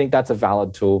 And I think that's a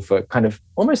valid tool for kind of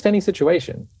almost any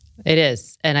situation. It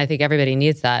is. And I think everybody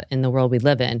needs that in the world we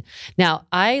live in. Now,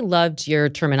 I loved your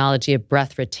terminology of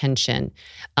breath retention.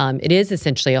 It is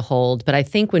essentially a hold, but I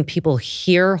think when people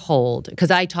hear hold, because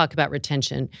I talk about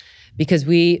retention, because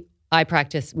we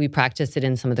practice it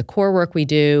in some of the core work we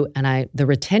do. And the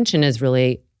retention is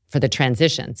really for the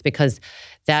transitions, because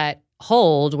that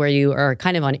hold where you are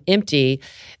kind of on empty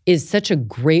is such a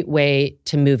great way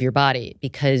to move your body,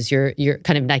 because you're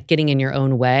kind of not getting in your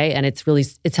own way, and it's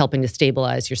helping to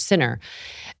stabilize your center.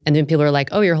 And then people are like,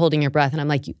 oh, you're holding your breath. And I'm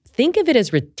like, think of it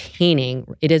as retaining.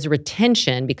 It is a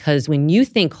retention, because when you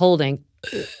think holding,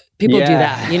 people do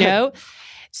that, you know?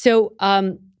 So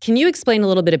can you explain a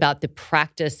little bit about the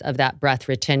practice of that breath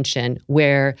retention,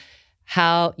 where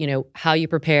how you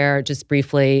prepare, just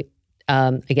briefly?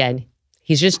 Again,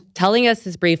 he's just telling us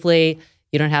this briefly.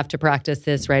 You don't have to practice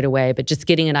this right away, but just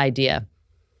getting an idea.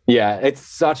 Yeah, it's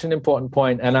such an important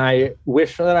point. And I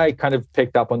wish that I kind of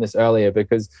picked up on this earlier,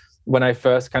 because when I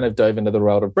first kind of dove into the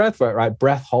world of breath work, right,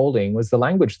 breath holding was the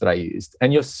language that I used.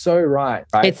 And you're so right?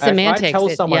 It's semantics. If I tell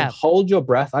someone, hold your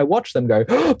breath, I watch them go,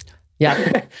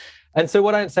 yeah. And so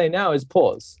what I say now is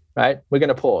pause, right? We're going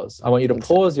to pause. I want you to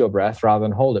pause your breath rather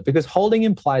than hold it, because holding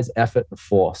implies effort and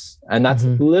force. And that's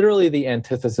literally the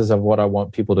antithesis of what I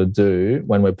want people to do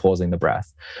when we're pausing the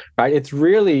breath, right? It's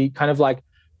really kind of like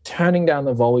turning down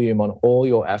the volume on all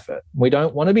your effort. We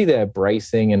don't want to be there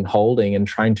bracing and holding and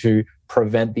trying to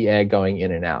prevent the air going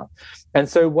in and out. And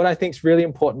so what I think is really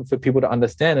important for people to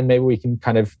understand, and maybe we can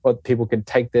kind of, or people can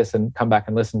take this and come back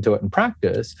and listen to it and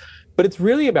practice, but it's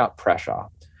really about pressure,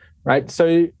 right?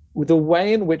 So the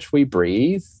way in which we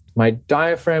breathe, my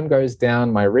diaphragm goes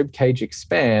down, my rib cage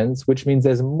expands, which means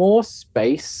there's more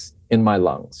space in my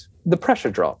lungs. The pressure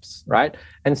drops, right?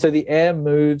 And so the air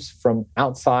moves from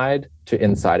outside to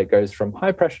inside. It goes from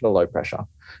high pressure to low pressure,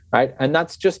 right? And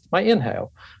that's just my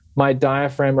inhale. My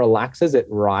diaphragm relaxes, it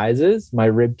rises, my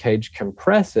rib cage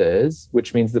compresses,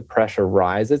 which means the pressure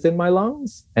rises in my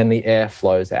lungs and the air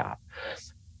flows out.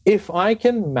 If I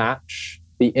can match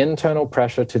the internal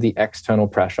pressure to the external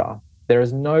pressure, there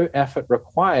is no effort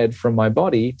required from my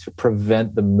body to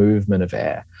prevent the movement of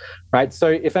air, right? So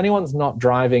if anyone's not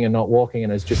driving and not walking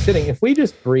and is just sitting, if we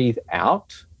just breathe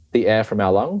out the air from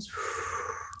our lungs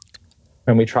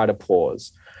and we try to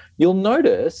pause, you'll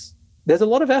notice there's a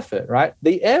lot of effort, right?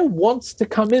 The air wants to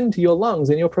come into your lungs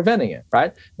and you're preventing it,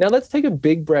 right? Now let's take a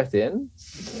big breath in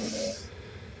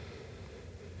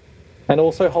and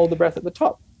also hold the breath at the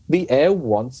top. The air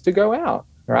wants to go out,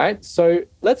 right? So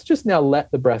let's just now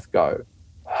let the breath go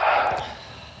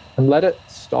and let it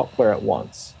stop where it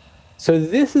wants. So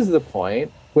this is the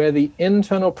point where the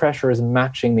internal pressure is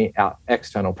matching the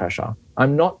external pressure.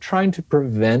 I'm not trying to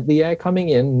prevent the air coming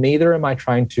in, neither am I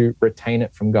trying to retain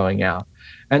it from going out.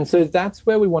 And so that's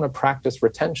where we want to practice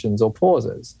retentions or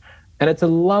pauses. And it's a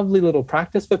lovely little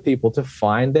practice for people to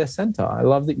find their center. I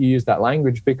love that you use that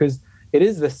language, because it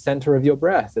is the center of your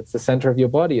breath. It's the center of your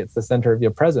body. It's the center of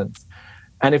your presence.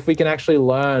 And if we can actually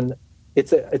learn,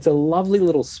 it's a lovely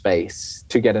little space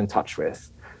to get in touch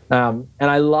with. And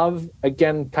I love,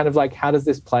 again, kind of like, how does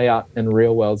this play out in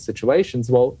real world situations?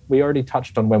 Well, we already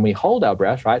touched on when we hold our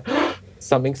breath, right?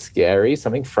 Something scary,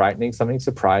 something frightening, something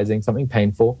surprising, something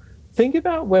painful. Think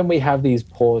about when we have these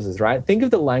pauses, right? Think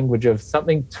of the language of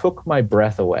something took my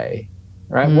breath away,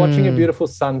 right? Watching a beautiful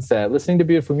sunset, listening to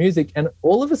beautiful music, and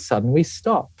all of a sudden we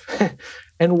stop.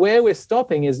 And where we're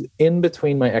stopping is in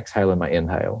between my exhale and my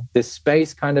inhale. This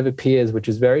space kind of appears, which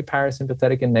is very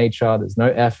parasympathetic in nature. There's no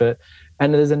effort.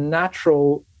 And there's a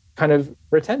natural kind of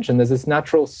retention. There's this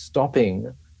natural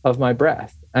stopping of my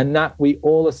breath. And that we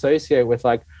all associate with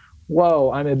like,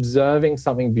 whoa, I'm observing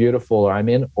something beautiful, or I'm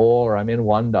in awe, or I'm in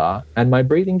wonder, and my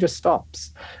breathing just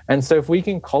stops. And so if we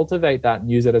can cultivate that and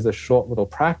use it as a short little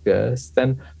practice,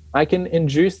 then I can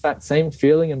induce that same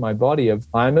feeling in my body of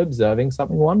I'm observing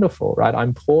something wonderful, right?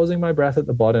 I'm pausing my breath at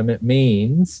the bottom. It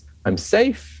means I'm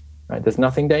safe, right? There's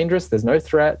nothing dangerous. There's no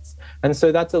threats. And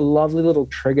so that's a lovely little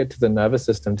trigger to the nervous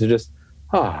system to just,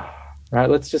 right?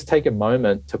 Let's just take a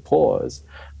moment to pause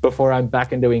before I'm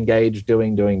back into engaged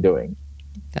doing.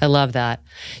 I love that.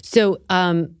 So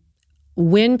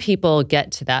when people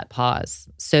get to that pause,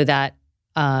 so that,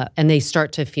 and they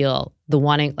start to feel the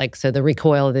wanting, like, so the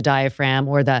recoil of the diaphragm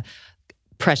or the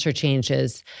pressure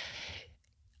changes,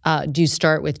 do you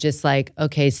start with just like,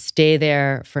 okay, stay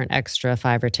there for an extra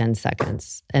 5 or 10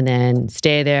 seconds, and then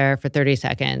stay there for 30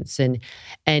 seconds?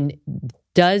 And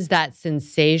does that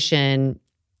sensation,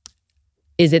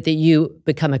 is it that you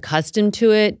become accustomed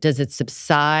to it? Does it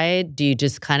subside? Do you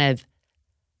just kind of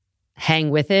hang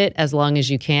with it as long as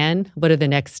you can? What are the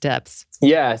next steps?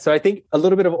 Yeah, so I think a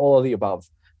little bit of all of the above,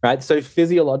 right? So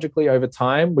physiologically over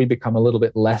time, we become a little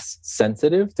bit less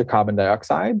sensitive to carbon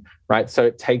dioxide, right? So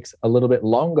it takes a little bit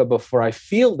longer before I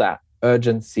feel that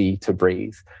urgency to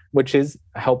breathe, which is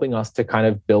helping us to kind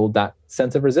of build that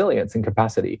sense of resilience and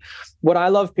capacity. What I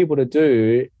love people to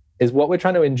do is, what we're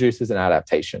trying to induce is an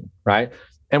adaptation, right?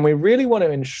 And we really want to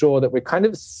ensure that we're kind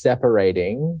of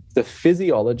separating the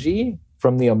physiology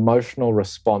from the emotional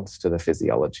response to the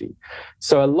physiology.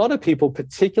 So a lot of people,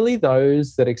 particularly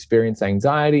those that experience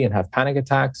anxiety and have panic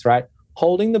attacks, right,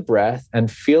 holding the breath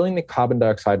and feeling the carbon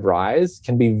dioxide rise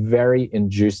can be very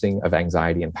inducing of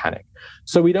anxiety and panic.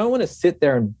 So we don't want to sit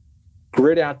there and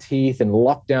grit our teeth and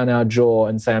lock down our jaw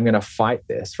and say, I'm going to fight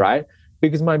this, right?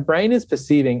 because my brain is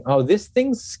perceiving, oh, this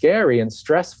thing's scary and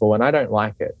stressful and I don't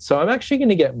like it. So I'm actually going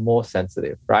to get more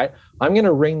sensitive, right? I'm going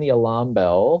to ring the alarm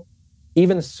bell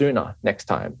even sooner next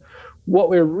time. What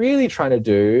we're really trying to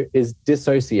do is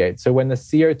dissociate. So when the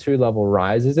CO2 level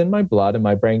rises in my blood and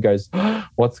my brain goes, oh,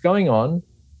 what's going on?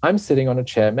 I'm sitting on a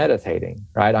chair meditating,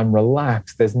 right? I'm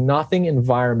relaxed. There's nothing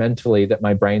environmentally that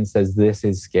my brain says this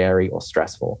is scary or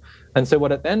stressful. And so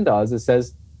what it then does is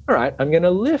says, all right, I'm going to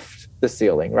lift the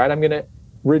ceiling, right? I'm going to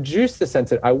reduce the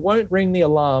sensitivity. I won't ring the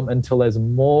alarm until there's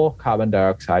more carbon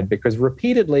dioxide, because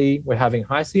repeatedly we're having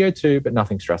high CO2, but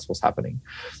nothing stressful is happening.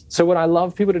 So what I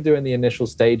love people to do in the initial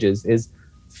stages is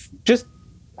just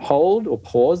hold or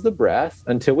pause the breath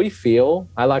until we feel,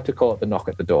 I like to call it the knock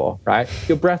at the door, right?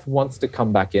 Your breath wants to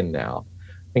come back in now,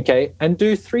 okay? And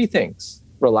do 3 things.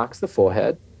 Relax the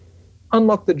forehead,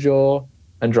 unlock the jaw,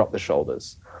 and drop the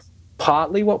shoulders.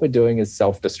 Partly what we're doing is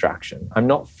self-distraction. I'm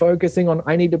not focusing on,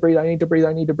 I need to breathe, I need to breathe,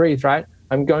 I need to breathe, right?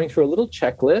 I'm going through a little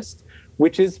checklist,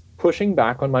 which is pushing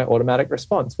back on my automatic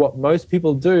response. What most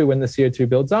people do when the CO2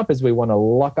 builds up is we want to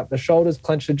lock up the shoulders,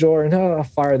 clench the jaw, and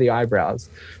fire the eyebrows.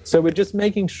 So we're just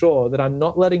making sure that I'm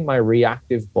not letting my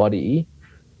reactive body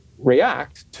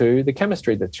react to the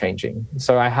chemistry that's changing.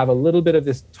 So I have a little bit of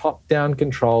this top-down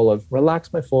control of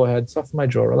relax my forehead, soften my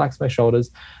jaw, relax my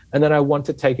shoulders, and then I want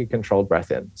to take a controlled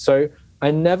breath in. So I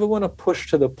never want to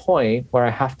push to the point where I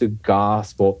have to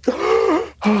gasp or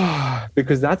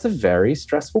because that's a very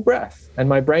stressful breath. And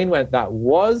my brain went, that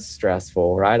was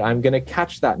stressful, right? I'm going to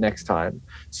catch that next time.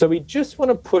 So we just want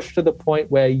to push to the point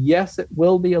where, yes, it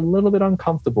will be a little bit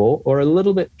uncomfortable or a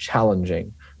little bit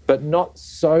challenging, but not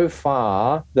so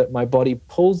far that my body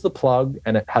pulls the plug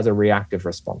and it has a reactive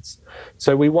response.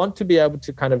 So we want to be able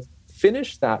to kind of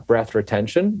finish that breath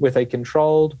retention with a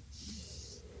controlled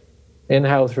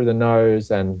inhale through the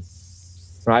nose, and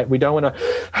right, we don't want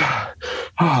to,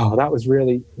 oh, that was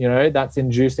really, that's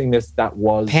inducing this, that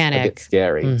was panic, a bit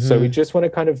scary. Mm-hmm. So we just want to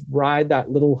kind of ride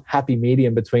that little happy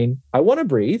medium between, I want to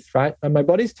breathe, right? And my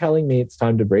body's telling me it's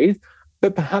time to breathe,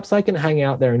 but perhaps I can hang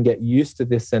out there and get used to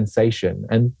this sensation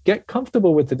and get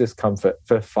comfortable with the discomfort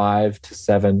for 5 to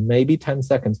 7, maybe 10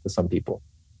 seconds for some people.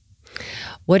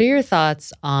 What are your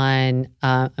thoughts on,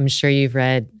 I'm sure you've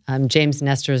read James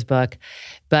Nestor's book,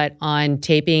 but on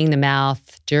taping the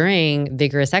mouth during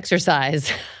vigorous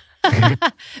exercise?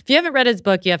 If you haven't read his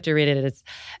book, you have to read it.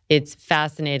 It's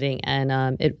fascinating,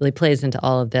 and it really plays into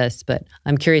all of this. But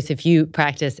I'm curious if you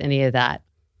practice any of that.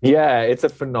 Yeah, it's a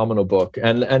phenomenal book.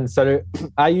 And so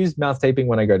I use mouth taping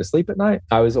when I go to sleep at night.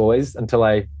 I was always, until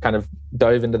I kind of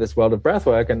dove into this world of breath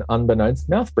work, an unbeknownst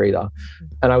mouth breather.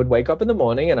 And I would wake up in the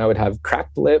morning and I would have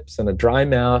cracked lips and a dry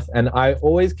mouth. And I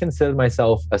always considered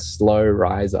myself a slow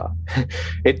riser.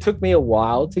 It took me a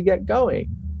while to get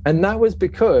going. And that was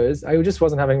because I just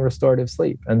wasn't having restorative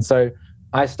sleep. And so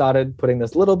I started putting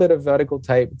this little bit of vertical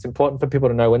tape. It's important for people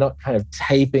to know we're not kind of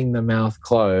taping the mouth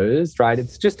closed, right?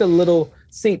 It's just a little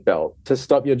seatbelt to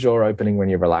stop your jaw opening when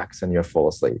you relax and you fall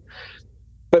asleep.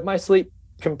 But my sleep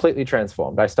completely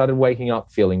transformed. I started waking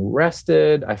up feeling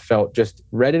rested. I felt just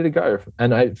ready to go.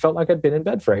 And I felt like I'd been in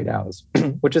bed for 8 hours,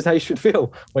 which is how you should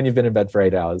feel when you've been in bed for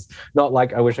 8 hours. Not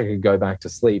like I wish I could go back to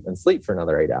sleep and sleep for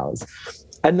another 8 hours.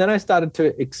 And then I started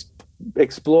to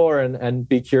explore and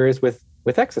be curious with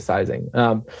exercising.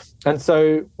 And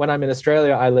so when I'm in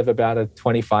Australia, I live about a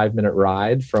 25-minute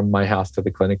ride from my house to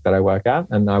the clinic that I work at.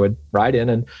 And I would ride in,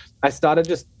 and I started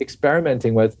just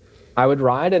experimenting with, I would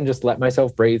ride and just let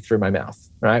myself breathe through my mouth,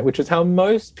 right? Which is how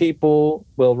most people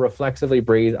will reflexively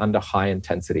breathe under high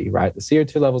intensity, right? The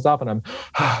CO2 level's up and I'm,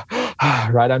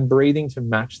 right? I'm breathing to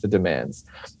match the demands.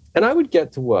 And I would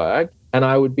get to work and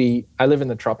I live in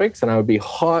the tropics, and I would be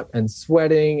hot and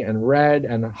sweating and red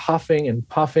and huffing and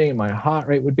puffing, and my heart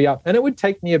rate would be up. And it would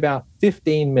take me about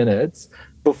 15 minutes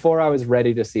before I was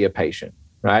ready to see a patient,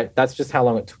 right? That's just how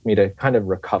long it took me to kind of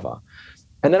recover.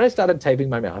 And then I started taping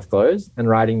my mouth closed and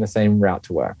riding the same route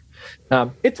to work.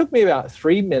 It took me about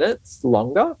 3 minutes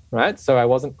longer, right? So I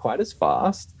wasn't quite as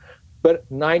fast,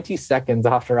 but 90 seconds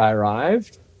after I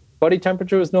arrived, body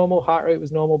temperature was normal, heart rate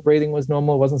was normal, breathing was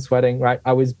normal, wasn't sweating, right?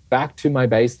 I was back to my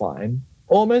baseline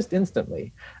almost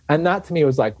instantly. And that to me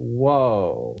was like,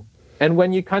 whoa. And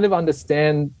when you kind of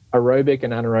understand aerobic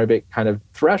and anaerobic kind of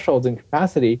thresholds and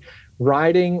capacity,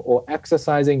 riding or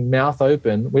exercising mouth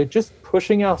open, we're just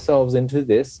pushing ourselves into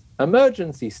this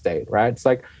emergency state, right? It's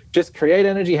like, just create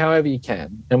energy however you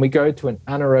can. And we go to an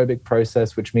anaerobic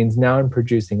process, which means now I'm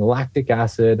producing lactic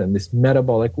acid and this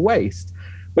metabolic waste,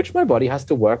 which my body has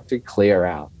to work to clear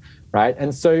out, right?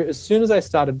 And so as soon as I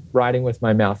started riding with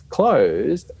my mouth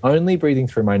closed, only breathing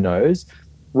through my nose,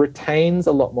 retains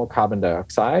a lot more carbon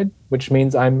dioxide, which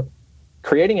means I'm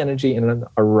creating energy in an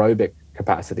aerobic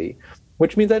capacity,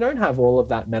 which means I don't have all of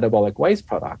that metabolic waste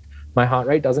product. My heart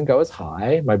rate doesn't go as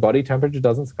high, my body temperature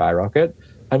doesn't skyrocket,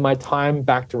 and my time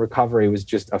back to recovery was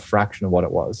just a fraction of what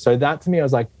it was. So that to me, I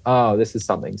was like, oh, this is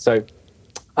something. So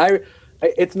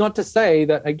it's not to say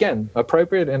that, again,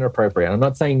 appropriate and inappropriate. I'm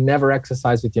not saying never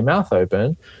exercise with your mouth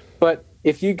open, but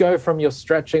if you go from your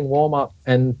stretching warm up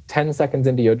and 10 seconds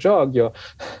into your jog, you're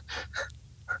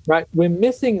right, we're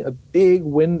missing a big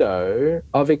window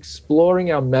of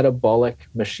exploring our metabolic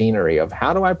machinery of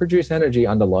how do I produce energy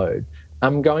under load.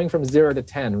 I'm going from 0 to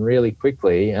 10 really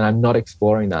quickly, and I'm not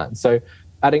exploring that. So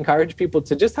I'd encourage people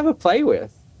to just have a play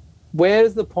with,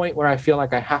 where's the point where I feel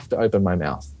like I have to open my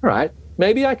mouth? All right,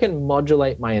 maybe I can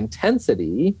modulate my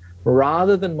intensity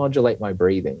rather than modulate my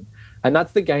breathing. And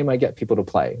that's the game I get people to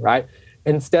play, right?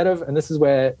 Instead of, and this is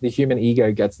where the human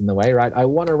ego gets in the way, right? I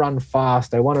want to run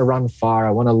fast. I want to run far.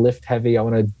 I want to lift heavy. I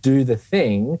want to do the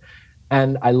thing.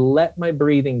 And I let my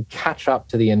breathing catch up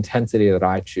to the intensity that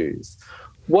I choose.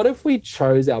 What if we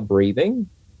chose our breathing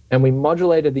and we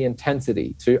modulated the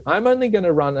intensity to, I'm only going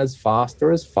to run as fast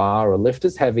or as far or lift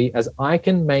as heavy as I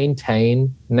can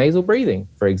maintain nasal breathing,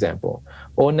 for example,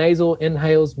 or nasal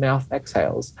inhales, mouth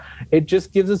exhales. It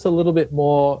just gives us a little bit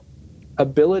more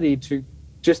ability to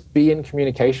just be in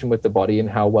communication with the body and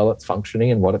how well it's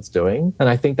functioning and what it's doing. And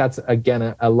I think that's,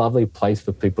 again, a lovely place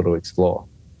for people to explore.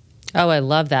 Oh, I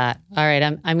love that. All right.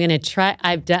 I'm going to try.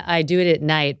 I do it at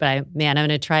night, but I'm going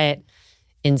to try it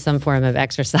in some form of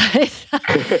exercise.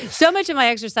 So much of my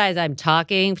exercise, I'm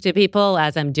talking to people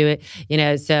as I'm doing,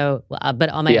 so, but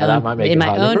on my own, in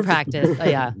my own practice,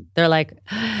 they're like,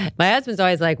 my husband's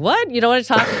always like, what? You don't want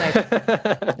to talk?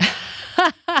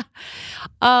 Like,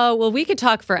 oh, well, we could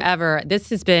talk forever. This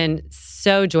has been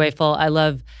so joyful. I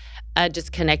love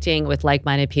just connecting with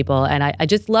like-minded people. And I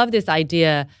just love this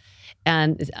idea.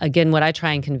 And again, what I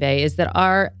try and convey is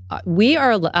that we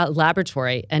are a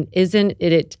laboratory, and isn't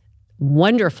it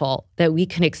wonderful that we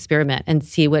can experiment and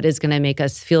see what is going to make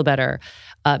us feel better,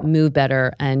 move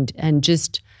better, and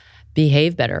just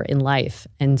behave better in life.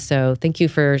 And so thank you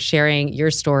for sharing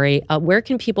your story. Where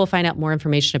can people find out more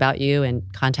information about you and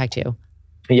contact you?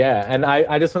 Yeah, and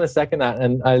I just want to second that.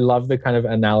 And I love the kind of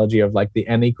analogy of like the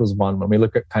N=1 when we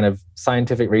look at kind of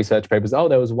scientific research papers. Oh,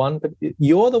 there was one,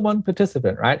 you're the one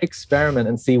participant, right? Experiment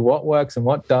and see what works and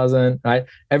what doesn't, right?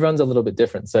 Everyone's a little bit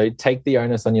different. So take the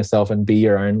onus on yourself and be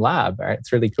your own lab, right?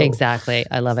 It's really cool. Exactly.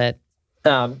 I love it.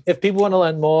 If people want to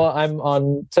learn more, I'm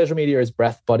on social media as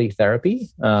Breath Body Therapy.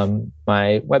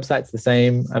 My website's the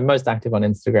same. I'm most active on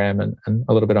Instagram and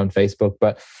a little bit on Facebook,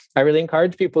 but I really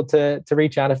encourage people to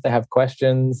reach out if they have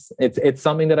questions. It's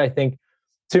something that I think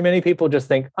too many people just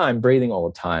think, oh, I'm breathing all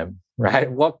the time,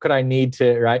 right? What could I need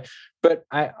to, right? But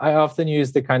I often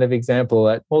use the kind of example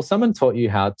that, well, someone taught you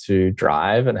how to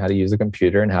drive and how to use a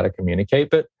computer and how to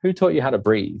communicate, but who taught you how to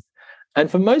breathe? And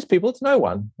for most people, it's no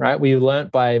one, right? We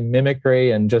learned by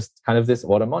mimicry and just kind of this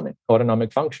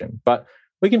autonomic function. But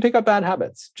we can pick up bad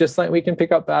habits, just like we can pick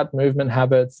up bad movement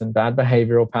habits and bad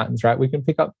behavioral patterns, right? We can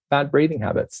pick up bad breathing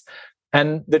habits.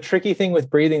 And the tricky thing with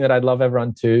breathing that I'd love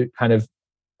everyone to kind of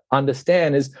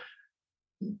understand is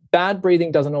bad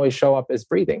breathing doesn't always show up as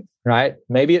breathing, right?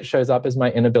 Maybe it shows up as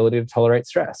my inability to tolerate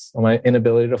stress, or my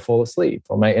inability to fall asleep,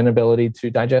 or my inability to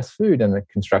digest food in a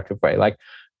constructive way. Like,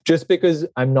 just because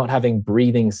I'm not having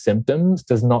breathing symptoms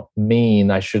does not mean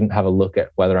I shouldn't have a look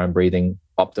at whether I'm breathing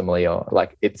optimally or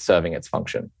like it's serving its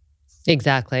function.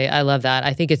 Exactly. I love that.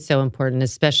 I think it's so important,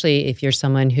 especially if you're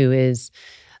someone who is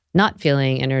not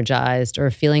feeling energized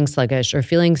or feeling sluggish or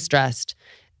feeling stressed.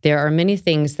 There are many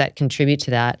things that contribute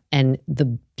to that. And the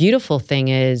beautiful thing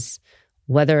is,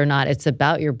 whether or not it's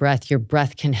about your breath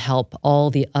can help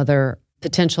all the other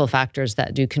potential factors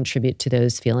that do contribute to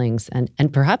those feelings and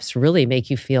perhaps really make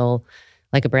you feel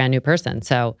like a brand new person.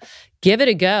 So give it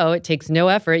a go. It takes no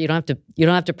effort. You don't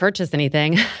have to purchase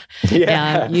anything.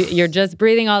 Yeah. You're just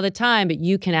breathing all the time, but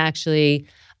you can actually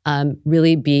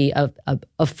really be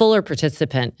a fuller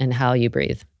participant in how you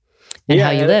breathe and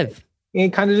how you live.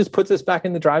 It kind of just puts us back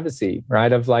in the driver's seat,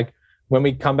 right? Of like, when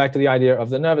we come back to the idea of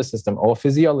the nervous system or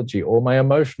physiology or my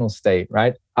emotional state,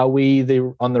 right? Are we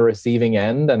on the receiving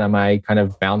end, and am I kind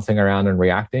of bouncing around and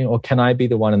reacting? Or can I be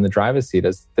the one in the driver's seat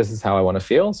as this is how I want to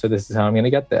feel, so this is how I'm going to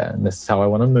get there, and this is how I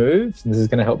want to move, and this is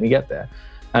going to help me get there.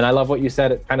 And I love what you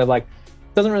said. It kind of like,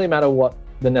 doesn't really matter what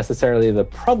necessarily the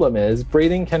problem is.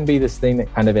 Breathing can be this thing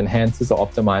that kind of enhances or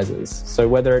optimizes. So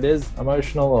whether it is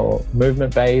emotional or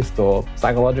movement-based or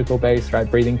psychological-based,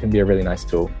 right? Breathing can be a really nice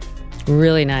tool.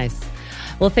 Really nice.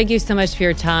 Well, thank you so much for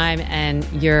your time and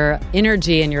your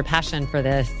energy and your passion for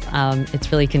this.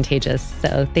 It's really contagious.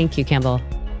 So thank you, Campbell.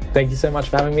 Thank you so much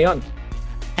for having me on.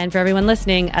 And for everyone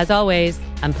listening, as always,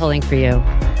 I'm pulling for you.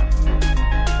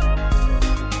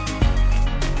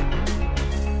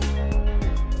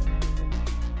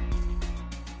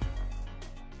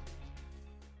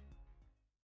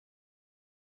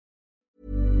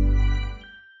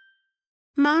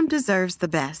 Mom deserves the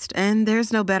best, and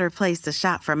there's no better place to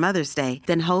shop for Mother's Day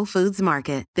than Whole Foods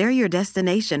Market. They're your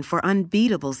destination for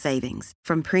unbeatable savings,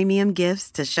 from premium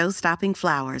gifts to show-stopping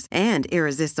flowers and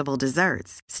irresistible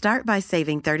desserts. Start by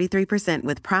saving 33%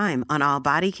 with Prime on all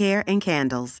body care and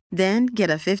candles. Then get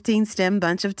a 15-stem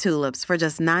bunch of tulips for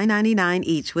just $9.99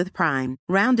 each with Prime.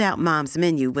 Round out Mom's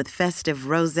menu with festive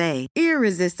rosé,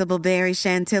 irresistible berry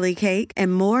chantilly cake,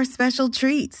 and more special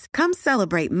treats. Come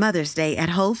celebrate Mother's Day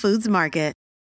at Whole Foods Market.